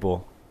of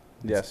people.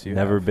 Yes, you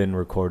never have. been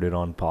recorded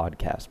on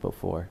podcast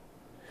before.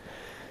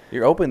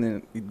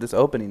 This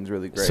opening is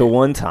really great. So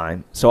one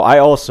time, I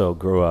also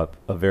grew up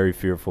a very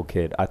fearful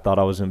kid. I thought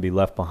I was going to be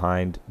left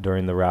behind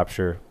during the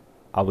rapture.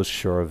 I was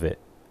sure of it.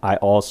 I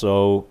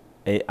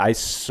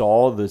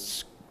saw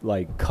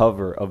like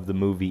cover of the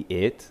movie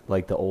It,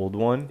 like the old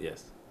one.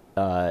 Yes.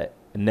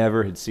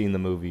 Never had seen the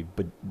movie,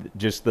 but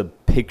just the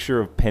picture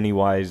of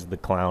Pennywise the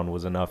clown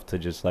was enough to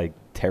just like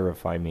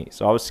terrify me.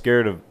 So I was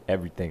scared of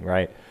everything,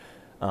 right?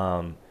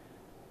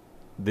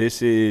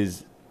 This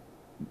is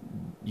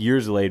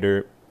years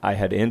later. I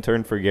had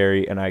interned for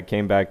Gary, and I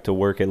came back to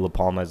work at La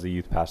Palma as the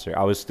youth pastor.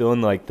 I was still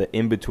in like the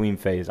in-between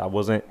phase. I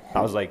was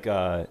like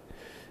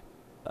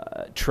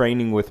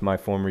training with my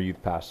former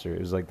youth pastor. It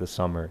was like the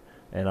summer,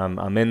 and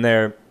I'm in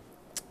there.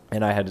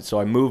 And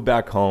I moved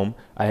back home.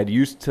 I had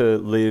used to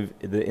live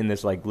in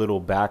this like little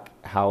back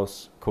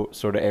house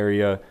sort of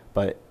area,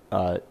 but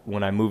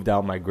when I moved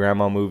out, my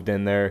grandma moved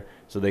in there,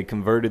 so they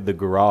converted the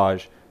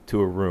garage to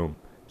a room.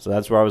 So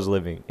that's where I was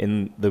living,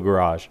 in the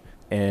garage.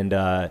 And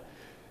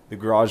the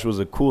garage was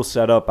a cool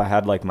setup. I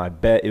had like my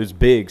bed. It was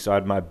big, so I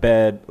had my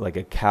bed, like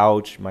a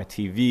couch, my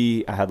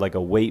TV. I had like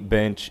a weight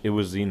bench. It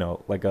was,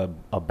 like a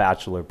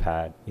bachelor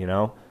pad,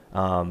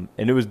 and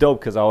it was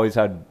dope because I always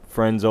had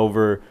friends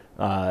over,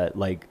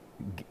 like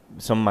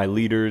some of my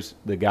leaders,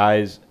 the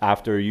guys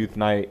after youth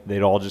night,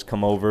 they'd all just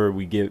come over.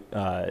 We get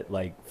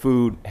like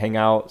food, hang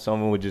out.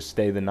 Someone would just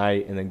stay the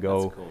night and then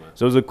go. Cool,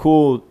 so it was a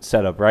cool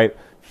setup, right?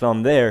 So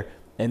I'm there,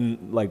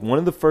 and like one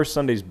of the first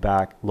Sundays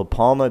back, La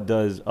Palma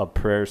does a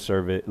prayer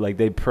service. Like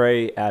they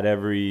pray at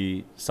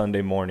every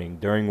Sunday morning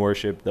during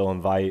worship. They'll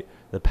invite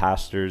the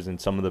pastors and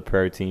some of the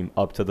prayer team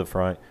up to the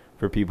front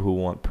for people who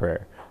want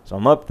prayer. So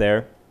I'm up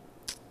there,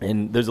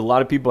 and there's a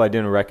lot of people I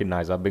didn't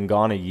recognize. I've been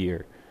gone a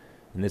year.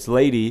 And this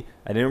lady,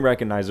 I didn't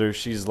recognize her.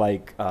 She's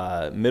like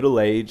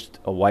middle-aged,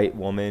 a white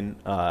woman,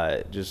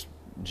 just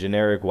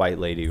generic white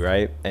lady,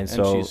 right? And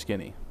so she's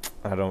skinny.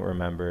 I don't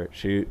remember.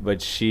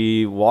 But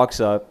she walks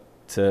up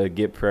to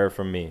get prayer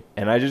from me.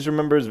 And I just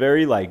remember it's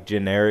very like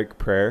generic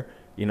prayer,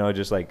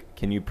 just like,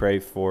 can you pray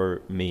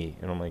for me?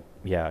 And I'm like,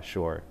 yeah,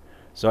 sure.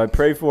 So I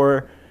pray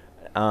for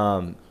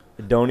her.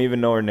 Don't even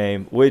know her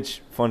name,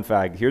 which, fun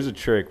fact, here's a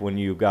trick when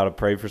you got to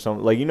pray for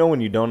someone. Like, when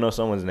you don't know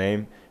someone's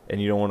name,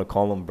 and you don't want to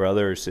call them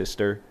brother or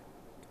sister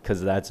because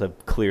that's a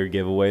clear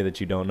giveaway that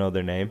you don't know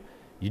their name,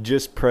 you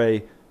just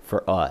pray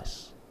for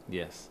us.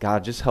 Yes.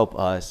 God, just help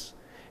us.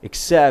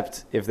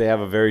 Except if they have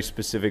a very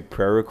specific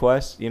prayer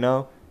request,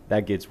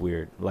 that gets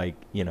weird. Like,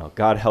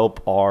 God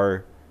help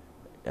our,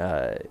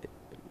 I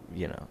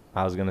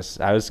was gonna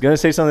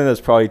say something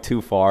that's probably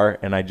too far,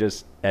 and I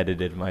just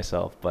edited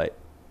myself, but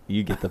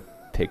you get the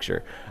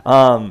picture.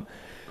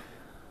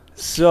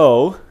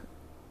 So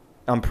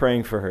I'm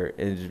praying for her.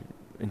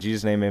 In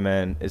Jesus' name,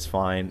 amen. It's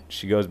fine.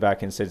 She goes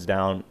back and sits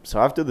down. So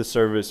after the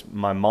service,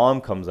 my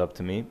mom comes up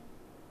to me,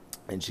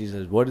 and she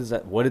says, what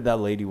did that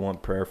lady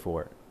want prayer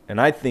for? And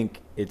I think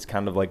it's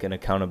kind of like an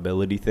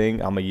accountability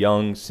thing. I'm a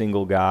young,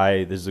 single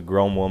guy. This is a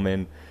grown woman.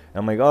 And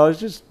I'm like, oh, it's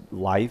just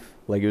life.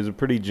 Like, it was a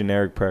pretty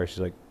generic prayer. She's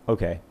like,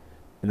 okay.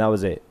 And that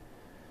was it.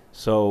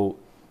 So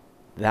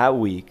that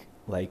week,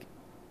 like,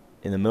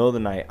 in the middle of the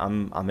night,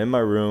 I'm in my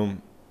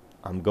room.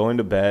 I'm going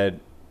to bed.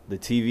 The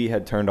TV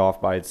had turned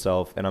off by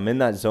itself, and I'm in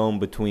that zone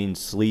between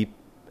sleep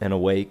and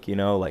awake,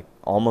 like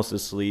almost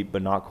asleep,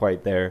 but not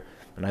quite there.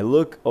 And I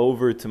look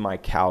over to my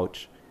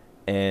couch,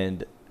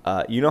 and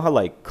you know how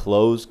like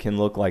clothes can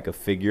look like a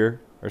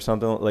figure or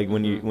something? Like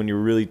when you're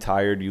really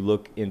tired, you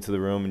look into the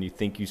room and you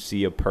think you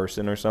see a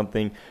person or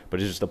something, but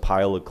it's just a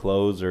pile of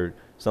clothes or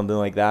something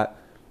like that.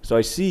 So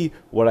I see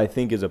what I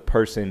think is a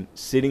person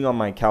sitting on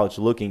my couch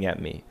looking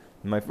at me.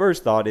 And my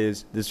first thought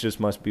is, this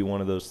just must be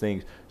one of those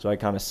things. So I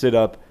kind of sit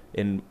up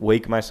and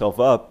wake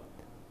myself up,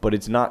 but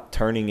it's not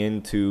turning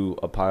into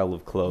a pile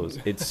of clothes.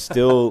 It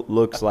still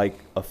looks like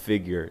a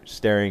figure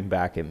staring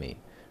back at me,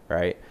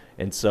 right?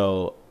 And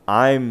so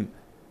I'm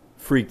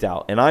freaked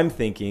out, and I'm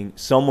thinking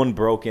someone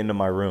broke into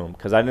my room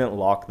because I didn't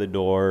lock the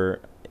door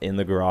in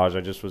the garage.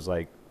 I just was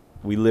like,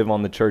 we live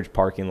on the church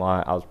parking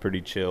lot. I was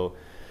pretty chill.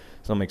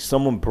 So I'm like,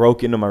 someone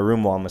broke into my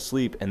room while I'm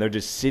asleep, and they're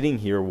just sitting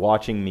here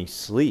watching me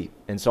sleep.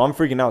 And so I'm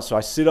freaking out. So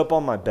I sit up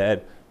on my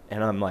bed,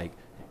 and I'm like,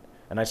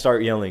 and I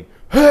start yelling,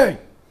 hey,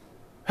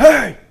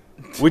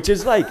 which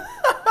is like,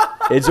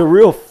 it's a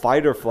real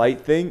fight or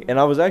flight thing. And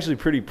I was actually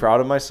pretty proud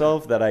of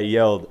myself that I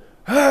yelled,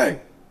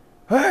 hey,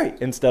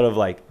 instead of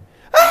like,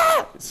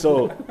 ah!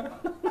 So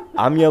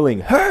I'm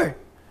yelling, hey.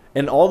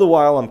 And all the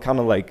while I'm kind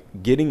of like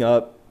getting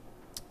up,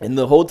 and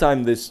the whole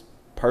time this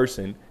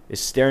person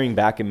is staring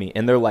back at me,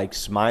 and they're like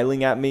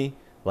smiling at me,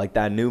 like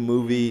that new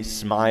movie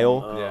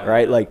Smile,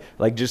 right?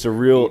 Like just a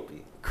real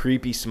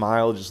creepy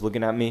smile just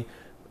looking at me.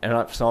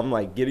 And so I'm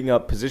like getting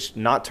up,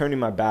 position, not turning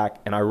my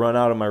back, and I run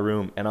out of my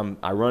room, and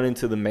I run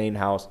into the main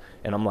house,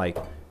 and I'm like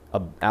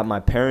at my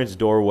parents'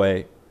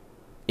 doorway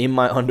in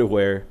my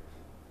underwear,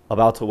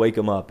 about to wake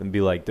them up and be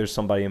like, there's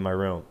somebody in my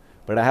room.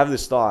 But I have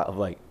this thought of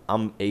like,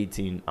 I'm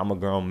 18, I'm a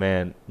grown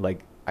man,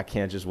 like I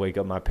can't just wake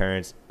up my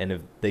parents, and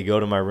if they go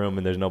to my room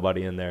and there's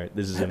nobody in there,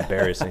 this is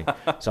embarrassing.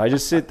 So I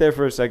just sit there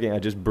for a second, I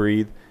just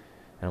breathe.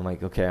 And I'm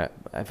like, okay,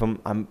 if I'm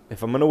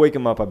gonna wake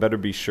him up, I better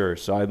be sure.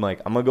 So I'm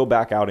like, I'm gonna go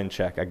back out and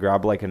check. I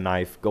grab like a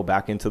knife, go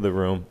back into the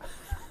room,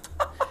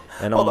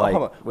 and I'm like,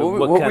 what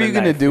were you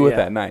gonna do with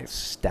that knife?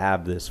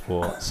 Stab this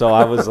fool. So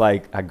I was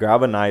like, I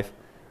grab a knife,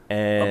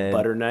 And A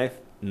butter knife?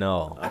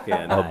 No. Okay,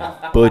 a knife.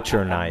 A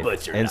butcher knife.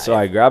 Butcher and knife. so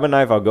I grab a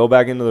knife. I'll go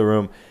back into the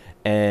room,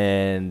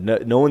 and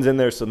no one's in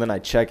there. So then I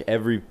check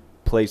every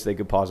place they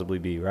could possibly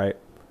be, right?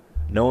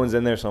 No one's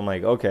in there. So I'm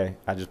like, okay.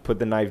 I just put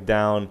the knife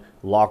down,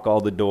 lock all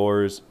the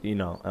doors.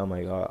 I'm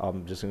like, oh,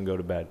 I'm just going to go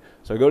to bed.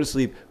 So I go to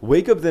sleep,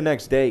 wake up the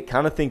next day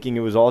kind of thinking it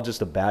was all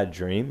just a bad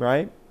dream,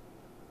 right?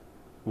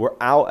 We're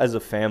out as a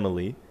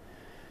family.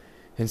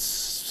 And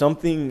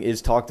something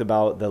is talked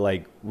about that,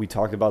 like, we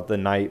talked about the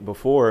night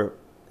before.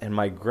 And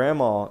my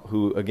grandma,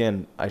 who,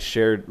 again, I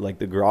shared, like,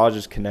 the garage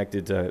is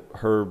connected to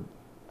her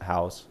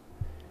house.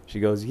 She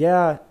goes,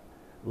 yeah,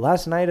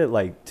 last night at,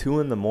 like,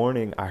 2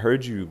 a.m, I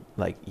heard you,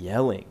 like,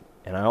 yelling.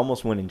 And I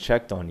almost went and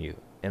checked on you.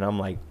 And I'm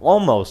like,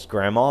 almost,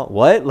 Grandma.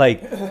 What?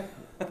 Like,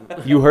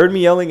 you heard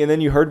me yelling, and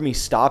then you heard me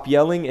stop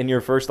yelling, and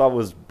your first thought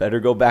was, better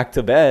go back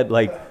to bed.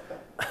 Like,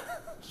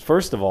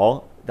 first of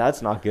all,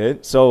 that's not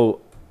good. So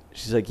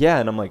she's like, yeah.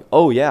 And I'm like,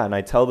 oh, yeah. And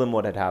I tell them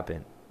what had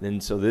happened.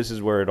 And so this is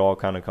where it all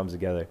kind of comes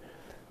together.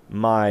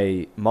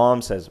 My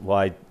mom says, well,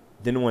 I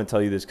didn't want to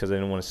tell you this because I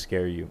didn't want to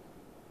scare you.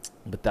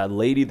 But that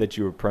lady that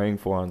you were praying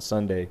for on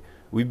Sunday,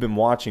 we've been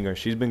watching her.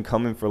 She's been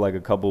coming for like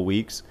a couple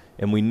weeks.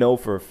 And we know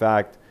for a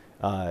fact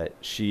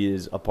she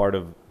is a part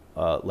of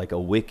like a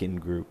Wiccan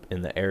group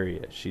in the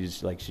area.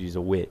 She's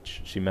a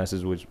witch. She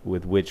messes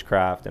with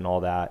witchcraft and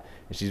all that.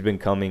 And she's been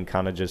coming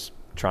kind of just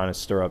trying to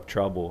stir up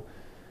trouble.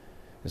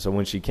 And so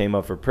when she came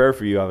up for prayer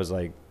for you, I was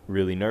like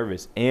really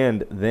nervous.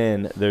 And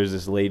then there's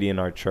this lady in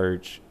our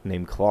church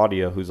named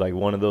Claudia, who's like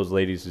one of those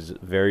ladies who's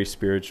very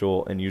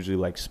spiritual and usually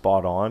like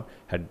spot on,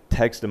 had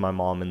texted my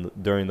mom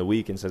during the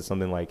week and said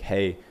something like,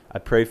 hey, I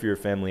pray for your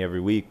family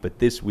every week, but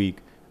this week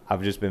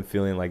I've just been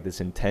feeling like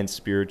this intense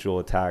spiritual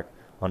attack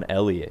on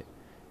Elliot.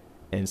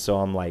 And so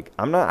I'm like,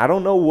 I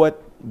don't know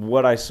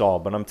what I saw,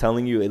 but I'm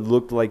telling you, it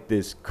looked like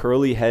this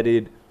curly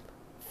headed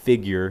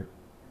figure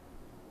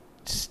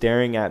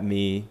staring at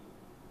me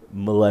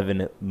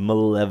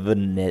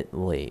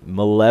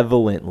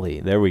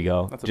malevolently. There we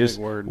go. That's a just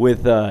big word.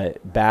 with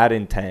bad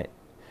intent.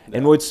 Yeah.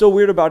 And what's so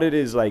weird about it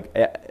is like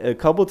a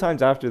couple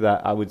times after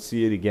that, I would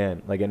see it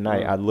again. Like at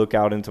night, I'd look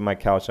out into my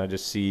couch and I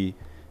just see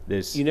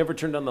this. You never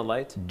turned on the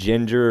light?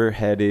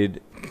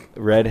 Ginger-headed,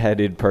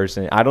 red-headed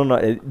person. I don't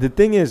know. The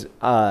thing is,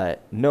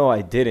 no,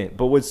 I didn't.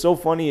 But what's so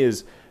funny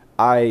is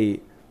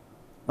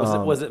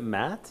Was it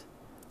Matt?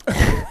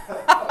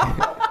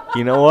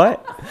 You know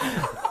what?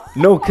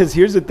 No, because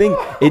here's the thing.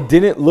 It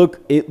didn't look.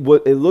 It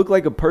looked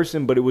like a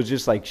person, but it was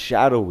just like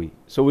shadowy.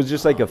 So it was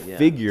just like a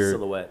figure.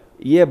 Silhouette.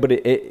 Yeah,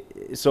 but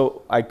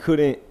so I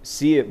couldn't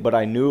see it, but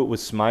I knew it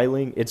was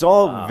smiling. It's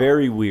all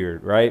very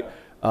weird, right?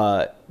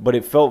 But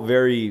it felt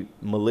very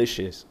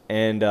malicious.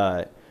 And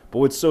but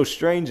what's so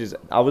strange is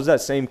I was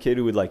that same kid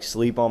who would like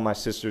sleep on my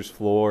sister's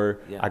floor.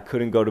 Yeah. I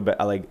couldn't go to bed.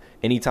 Like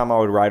anytime I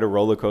would ride a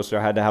roller coaster,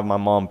 I had to have my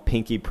mom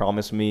pinky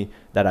promise me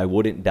that I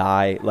wouldn't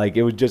die. Like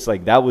it was just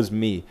like that was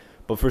me.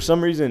 But for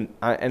some reason,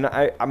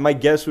 my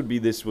guess would be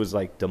this was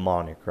like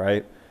demonic,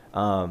 right?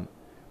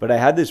 But I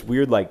had this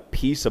weird like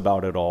peace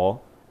about it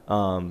all,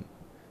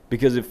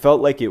 because it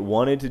felt like it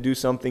wanted to do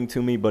something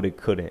to me, but it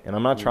couldn't. And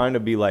I'm not trying to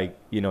be like,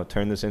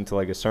 turn this into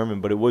like a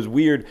sermon, but it was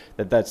weird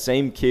that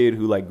same kid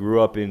who like grew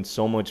up in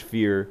so much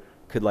fear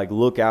could like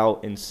look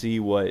out and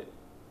see what,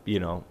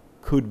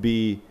 could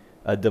be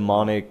a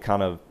demonic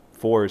kind of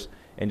force,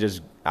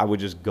 and I would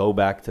just go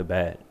back to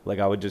bed. Like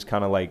I would just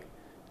kind of like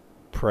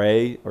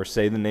pray or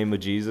say the name of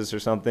Jesus or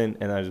something,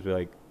 and I'd just be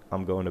like,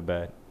 I'm going to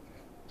bed.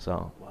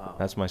 So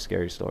That's my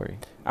scary story.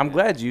 I'm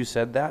glad you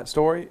said that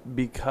story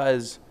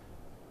because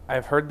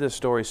I've heard this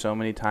story so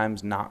many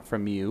times, not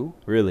from you.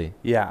 Really?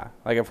 Yeah.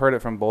 Like I've heard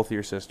it from both of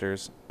your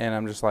sisters, and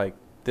I'm just like,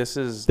 this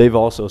is... They've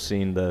also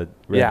seen the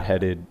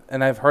red-headed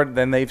and I've heard,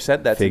 then they've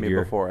said that figure to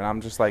me before, and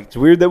I'm just like... It's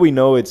weird that we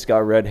know it's got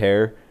red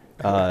hair,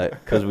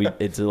 because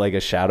it's like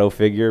a shadow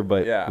figure,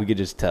 but we could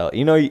just tell.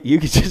 You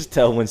could just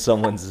tell when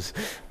someone's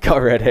got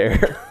red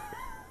hair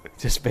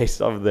just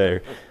based off of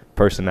their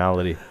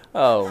personality.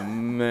 Oh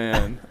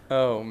man.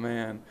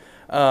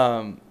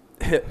 I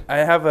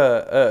have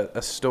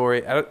a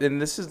story,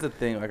 and this is the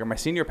thing. Like my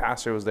senior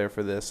pastor was there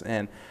for this,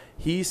 and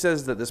he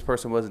says that this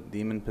person wasn't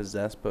demon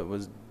possessed, but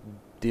was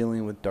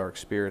dealing with dark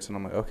spirits. And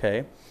I'm like,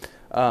 okay.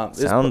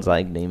 Sounds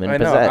like demon I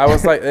know. possessed. I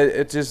was like,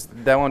 it just,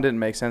 that one didn't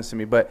make sense to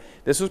me. But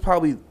this was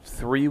probably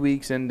 3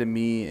 weeks into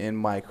me in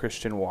my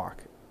Christian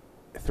walk.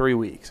 3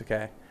 weeks,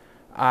 okay?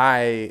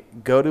 I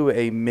go to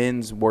a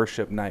men's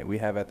worship night we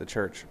have at the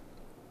church.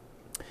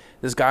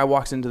 This guy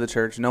walks into the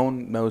church. No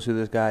one knows who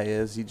this guy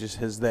is. He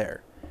just is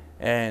there.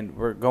 And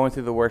we're going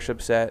through the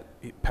worship set.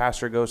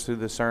 Pastor goes through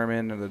the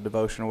sermon or the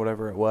devotion or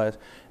whatever it was.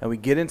 And we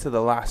get into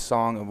the last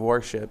song of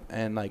worship.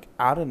 And, like,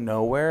 out of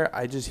nowhere,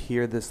 I just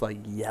hear this, like,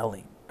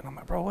 yelling. And I'm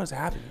like, bro, what is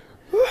happening?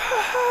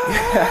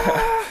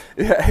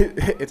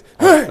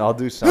 I'll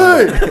do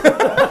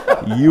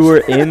something. You were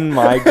in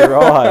my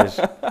garage.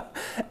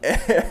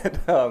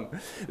 And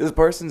this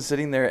person's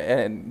sitting there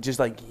and just,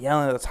 like,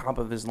 yelling at the top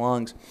of his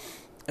lungs.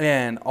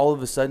 and all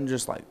of a sudden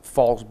just like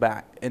falls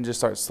back and just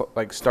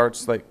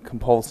starts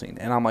convulsing.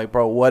 And I'm like,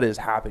 bro, what is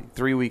happening?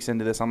 3 weeks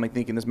into this, I'm like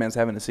thinking this man's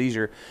having a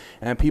seizure,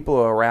 and people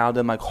are around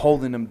him like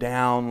holding him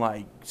down,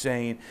 like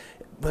saying,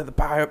 "Let the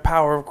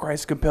power of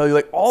Christ compel you,"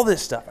 like all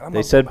this stuff. And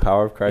they said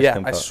power of Christ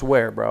compel. I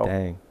swear, bro.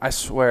 Dang. I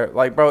swear,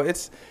 like, bro,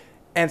 it's.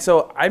 And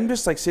so I'm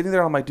just like sitting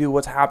there. I'm like, dude,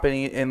 what's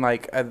happening? And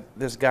like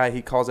this guy,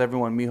 he calls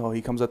everyone Mijo.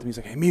 He comes up to me. He's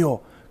like, "Hey,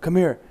 Mijo, come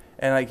here."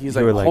 And like he's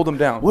like, hold him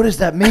down. What does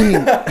that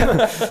mean?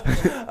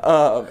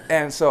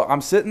 And so I'm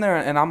sitting there,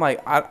 and I'm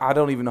like, I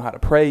don't even know how to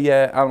pray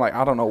yet. I'm like,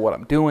 I don't know what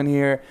I'm doing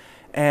here.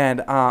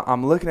 And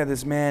I'm looking at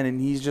this man, and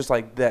he's just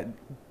like that,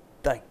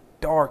 like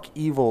dark,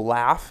 evil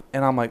laugh.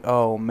 And I'm like,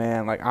 oh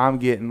man, like I'm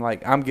getting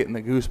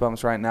the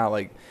goosebumps right now.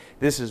 Like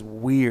this is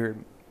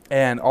weird.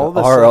 And all of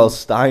a sudden, R.L.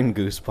 Stein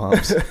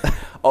goosebumps.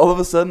 all of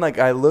a sudden, like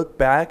I look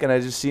back and I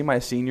just see my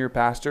senior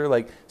pastor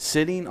like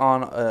sitting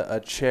on a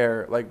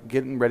chair, like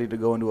getting ready to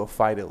go into a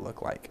fight. It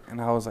looked like, and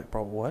I was like,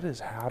 bro, what is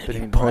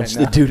happening? Punch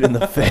the dude in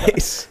the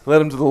face.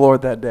 Led him to the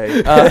Lord that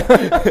day.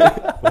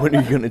 When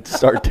are you gonna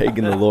start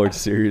taking the Lord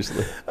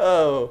seriously?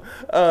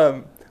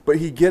 But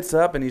he gets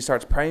up and he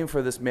starts praying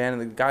for this man,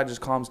 and the guy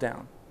just calms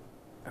down.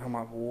 And I'm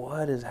like,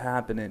 what is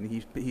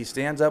happening? He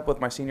stands up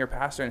with my senior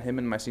pastor, and him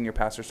and my senior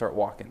pastor start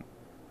walking.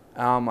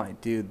 I'm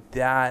like, dude,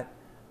 that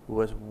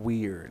was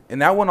weird.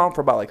 And that went on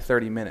for about like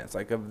 30 minutes,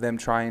 like of them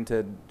trying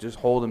to just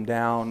hold him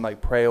down,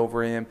 like pray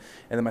over him.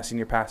 And then my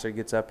senior pastor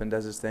gets up and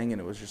does his thing, and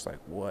it was just like,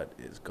 what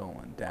is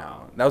going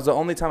down? That was the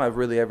only time I've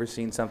really ever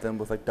seen something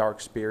with like dark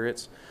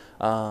spirits.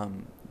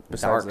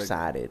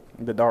 Dark-sided.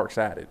 The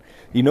dark-sided.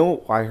 You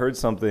know, I heard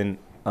something,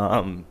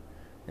 and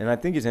I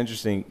think it's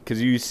interesting because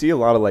you see a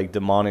lot of like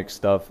demonic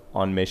stuff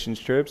on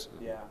missions trips.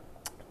 Yeah.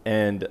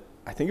 And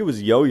I think it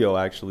was Yo-Yo,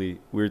 actually.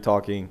 We were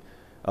talking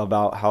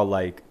about how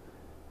like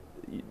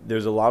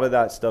there's a lot of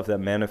that stuff that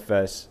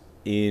manifests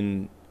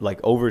in like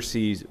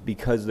overseas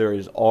because there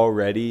is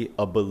already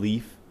a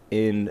belief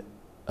in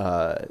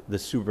the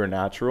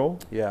supernatural.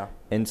 Yeah.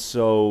 And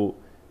so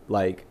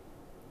like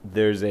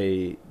there's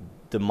a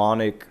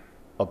demonic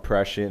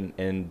oppression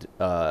and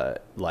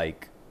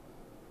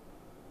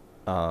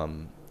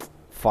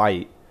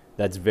fight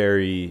that's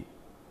very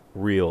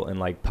real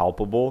and like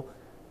palpable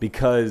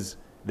because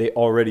they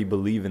already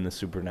believe in the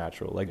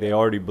supernatural. Like they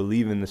already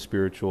believe in the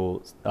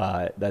spiritual.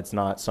 That's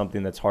not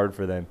something that's hard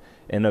for them.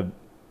 And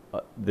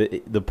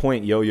the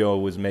point Yo-Yo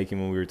was making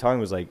when we were talking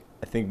was like,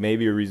 I think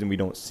maybe a reason we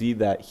don't see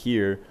that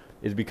here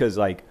is because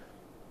like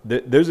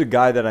there's a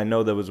guy that I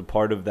know that was a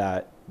part of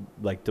that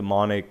like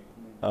demonic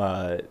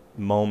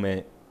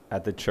moment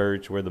at the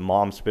church where the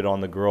mom spit on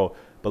the girl.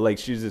 But like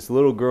she's this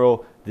little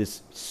girl,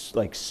 this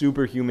like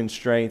superhuman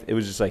strength. It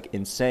was just like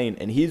insane.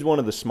 And he's one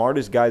of the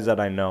smartest guys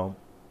that I know.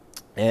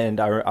 And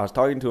I was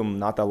talking to him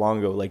not that long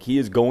ago. Like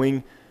he's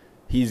getting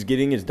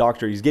his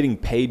doctorate. He's getting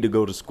paid to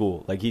go to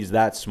school. Like he's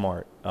that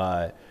smart.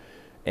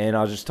 And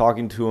I was just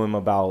talking to him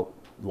about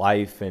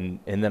life. And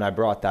then I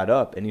brought that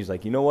up. And he's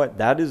like, you know what?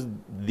 That is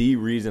the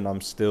reason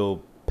I'm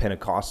still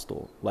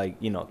Pentecostal. Like,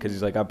 you know, because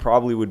he's like, I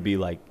probably would be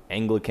like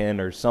Anglican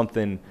or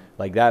something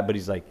like that. But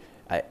he's like,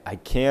 I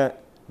can't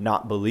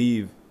not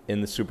believe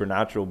in the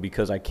supernatural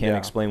because I can't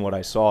explain what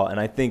I saw.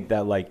 And I think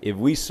that like if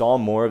we saw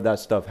more of that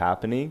stuff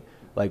happening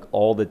like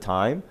all the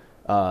time,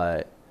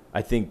 I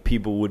think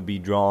people would be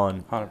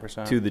drawn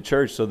 100% to the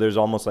church. So there's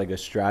almost like a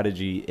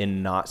strategy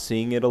in not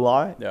seeing it a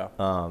lot. Yeah.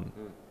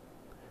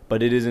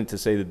 But it isn't to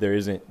say that there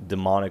isn't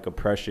demonic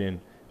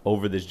oppression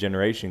over this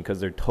generation,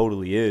 because there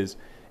totally is.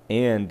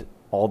 And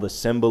all the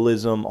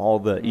symbolism, all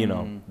the, you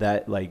know,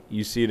 that like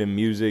you see it in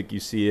music,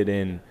 you see it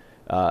in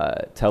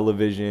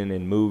television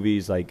and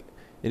movies. Like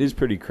it is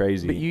pretty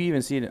crazy. But you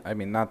even see it, I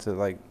mean, not to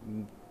like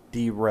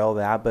derail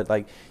that, but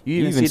like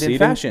you even see it in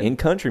fashion. In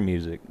country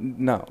music.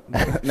 No,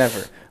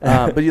 never.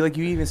 But you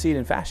even see it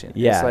in fashion.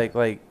 Yeah. It's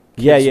like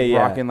kids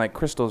rocking like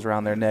crystals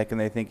around their neck,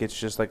 and they think it's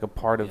just like a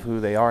part of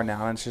who they are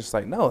now. And it's just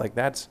like, no, like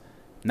that's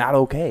not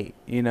okay.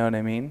 You know what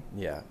I mean?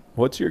 Yeah.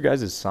 What's your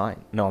guys'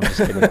 sign? No, I'm just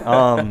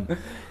kidding.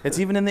 It's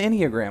even in the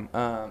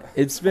Enneagram.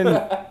 It's been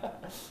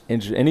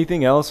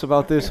anything else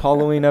about this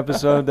Halloween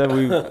episode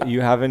that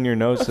you have in your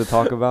notes to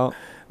talk about?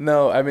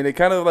 No, I mean, it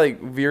kind of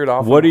like veered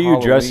off. What are you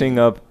dressing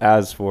up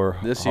as for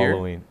this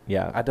Halloween?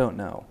 Year? Yeah. I don't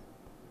know.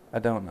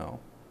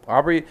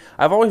 Aubrey,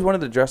 I've always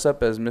wanted to dress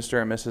up as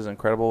Mr. and Mrs.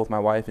 Incredible with my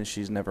wife, and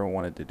she's never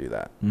wanted to do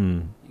that.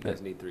 You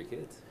guys need 3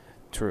 kids.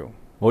 True.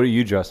 What are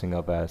you dressing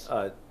up as?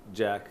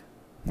 Jack.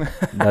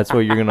 That's what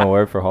you're going to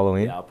wear for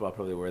Halloween? Yeah, I'll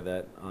probably wear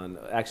that.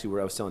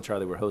 Actually, I was telling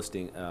Charlie we're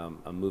hosting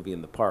a movie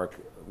in the park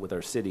with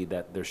our city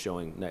that they're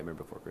showing Nightmare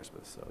Before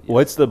Christmas. So, yeah.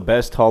 What's the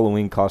best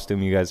Halloween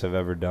costume you guys have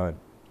ever done?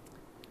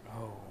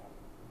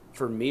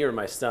 For me or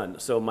my son?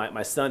 So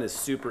my son is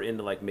super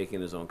into like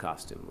making his own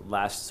costume.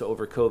 So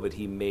over COVID,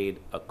 he made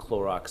a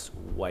Clorox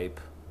wipe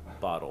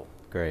bottle.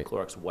 Great.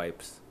 Clorox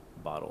wipes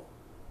bottle.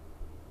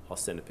 I'll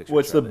send a picture.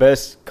 What's the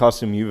best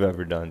costume you've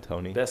ever done,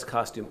 Tony? Best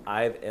costume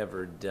I've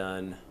ever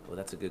done? Well,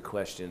 that's a good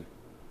question.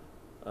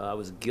 I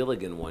was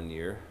Gilligan one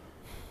year.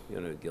 You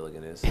don't know who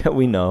Gilligan is. Yeah,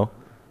 we know.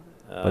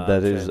 But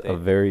that is a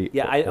very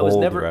I was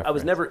old never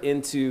reference.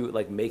 into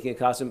like making a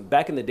costume.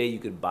 Back in the day, you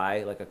could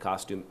buy like a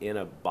costume in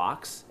a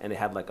box, and it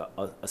had like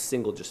a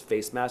single just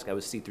face mask. I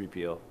was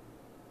C-3PO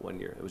one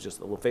year. It was just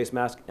a little face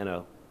mask and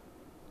a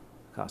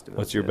costume.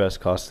 What's your best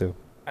costume?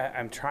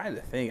 I'm trying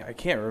to think. I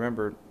can't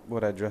remember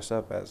what I dressed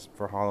up as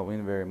for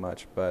Halloween very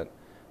much, but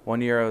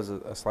one year I was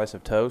a slice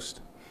of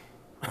toast.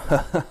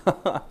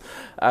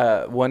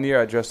 One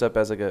year I dressed up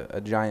as like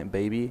a giant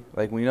baby,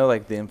 like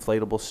like the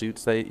inflatable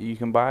suits that you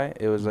can buy.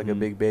 It was like a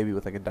big baby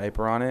with like a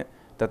diaper on it.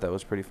 Thought that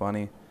was pretty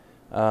funny.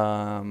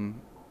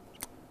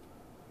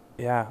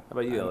 Yeah. How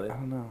about you, Elliot? I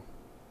don't know.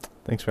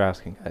 Thanks for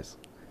asking, guys.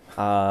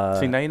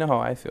 See, now you know how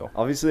I feel.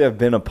 Obviously, I've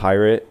been a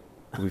pirate.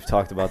 We've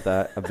talked about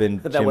that. I've been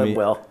That went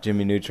well.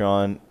 Jimmy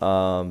Neutron.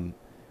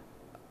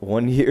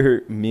 One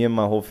year, me and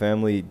my whole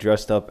family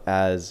dressed up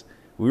as,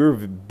 we were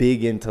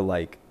big into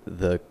like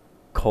the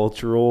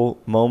cultural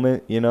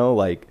moment,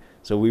 like,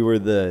 so we were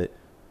the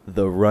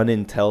run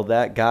and tell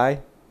that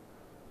guy.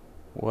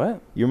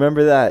 What? You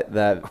remember that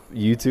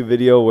YouTube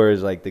video where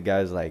it's like the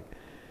guy's like,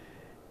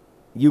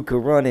 you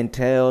could run and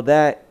tell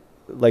that,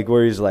 like,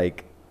 where he's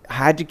like,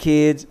 hide your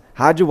kids,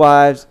 hide your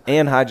wives,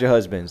 and hide your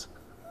husbands.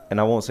 And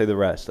I won't say the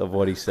rest of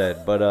what he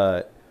said,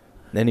 but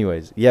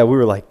anyways, yeah, we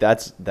were like,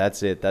 that's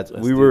it.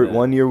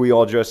 One year we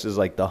all dressed as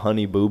like the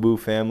Honey Boo Boo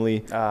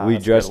family. We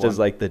dressed as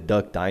like the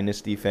Duck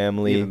Dynasty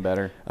family. Even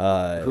better.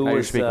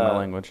 You're speaking my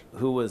language.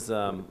 Who was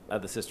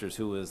at the sisters?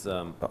 Who was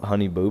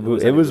Honey Boo Boo?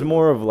 was It Honey was Boo Boo?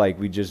 more of like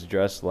we just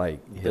dressed like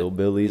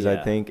hillbillies, I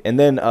yeah. think. And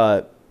then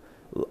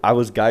I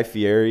was Guy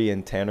Fieri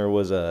and Tanner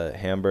was a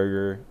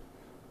hamburger.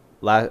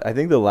 I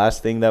think the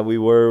last thing that we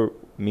were,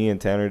 me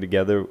and Tanner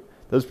together,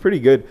 that was pretty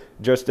good.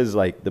 Dressed as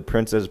like the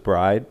Princess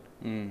Bride.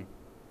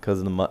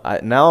 Because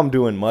now I'm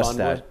doing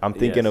mustache. Fondwood? I'm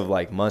thinking Yes. of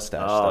like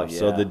mustache Oh, stuff.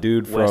 So yeah. the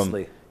dude from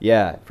Wesley.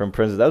 from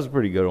Princess, that was a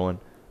pretty good one.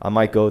 I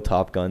might go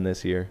Top Gun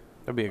this year.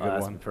 That'd be a good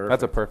that's one. perfect.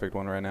 That's a perfect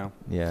one right now.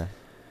 Yeah.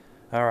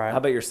 All right. How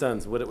about your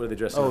sons? What are they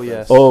dressed Oh, up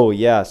yes. as? Oh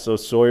yeah. So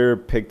Sawyer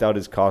picked out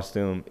his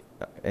costume,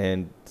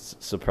 and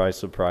surprise,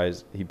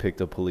 surprise, he picked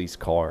a police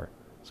car.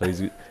 So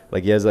he's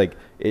like, he has like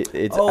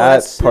it's Oh, at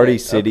that's Party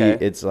sick. City.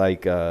 Okay. It's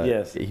like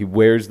Yes. he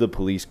wears the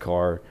police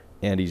car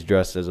and he's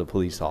dressed as a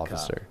police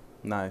officer.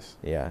 Nice.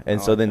 Yeah, and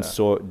I so like then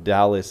that.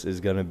 Dallas is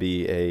gonna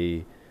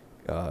be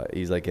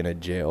he's like in a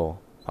jail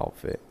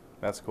outfit.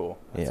 That's cool.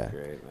 That's yeah.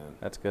 great, man.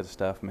 That's good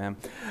stuff, man.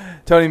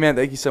 Tony, man,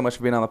 thank you so much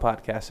for being on the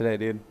podcast today,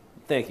 dude.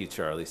 Thank you,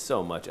 Charlie,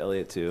 so much.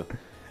 Elliot too.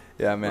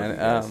 Yeah, Love you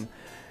man.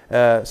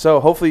 guys. So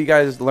hopefully you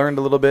guys learned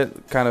a little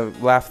bit, kind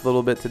of laughed a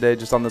little bit today,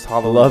 just on this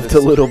Halloween. Loved a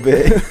little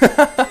bit.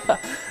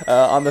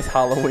 On this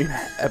Halloween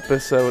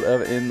episode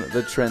of In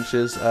the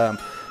Trenches.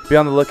 Be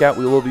on the lookout.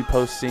 We will be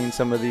posting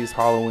some of these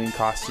Halloween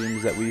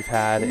costumes that we've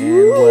had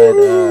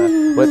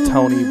and what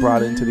Tony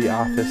brought into the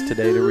office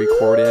today to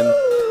record in.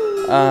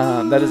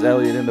 That is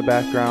Elliot in the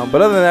background.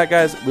 But other than that,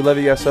 guys, we love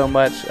you guys so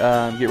much.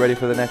 Get ready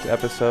for the next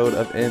episode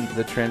of In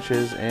the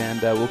Trenches,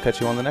 and we'll catch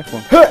you on the next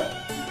one.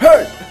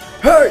 Hey!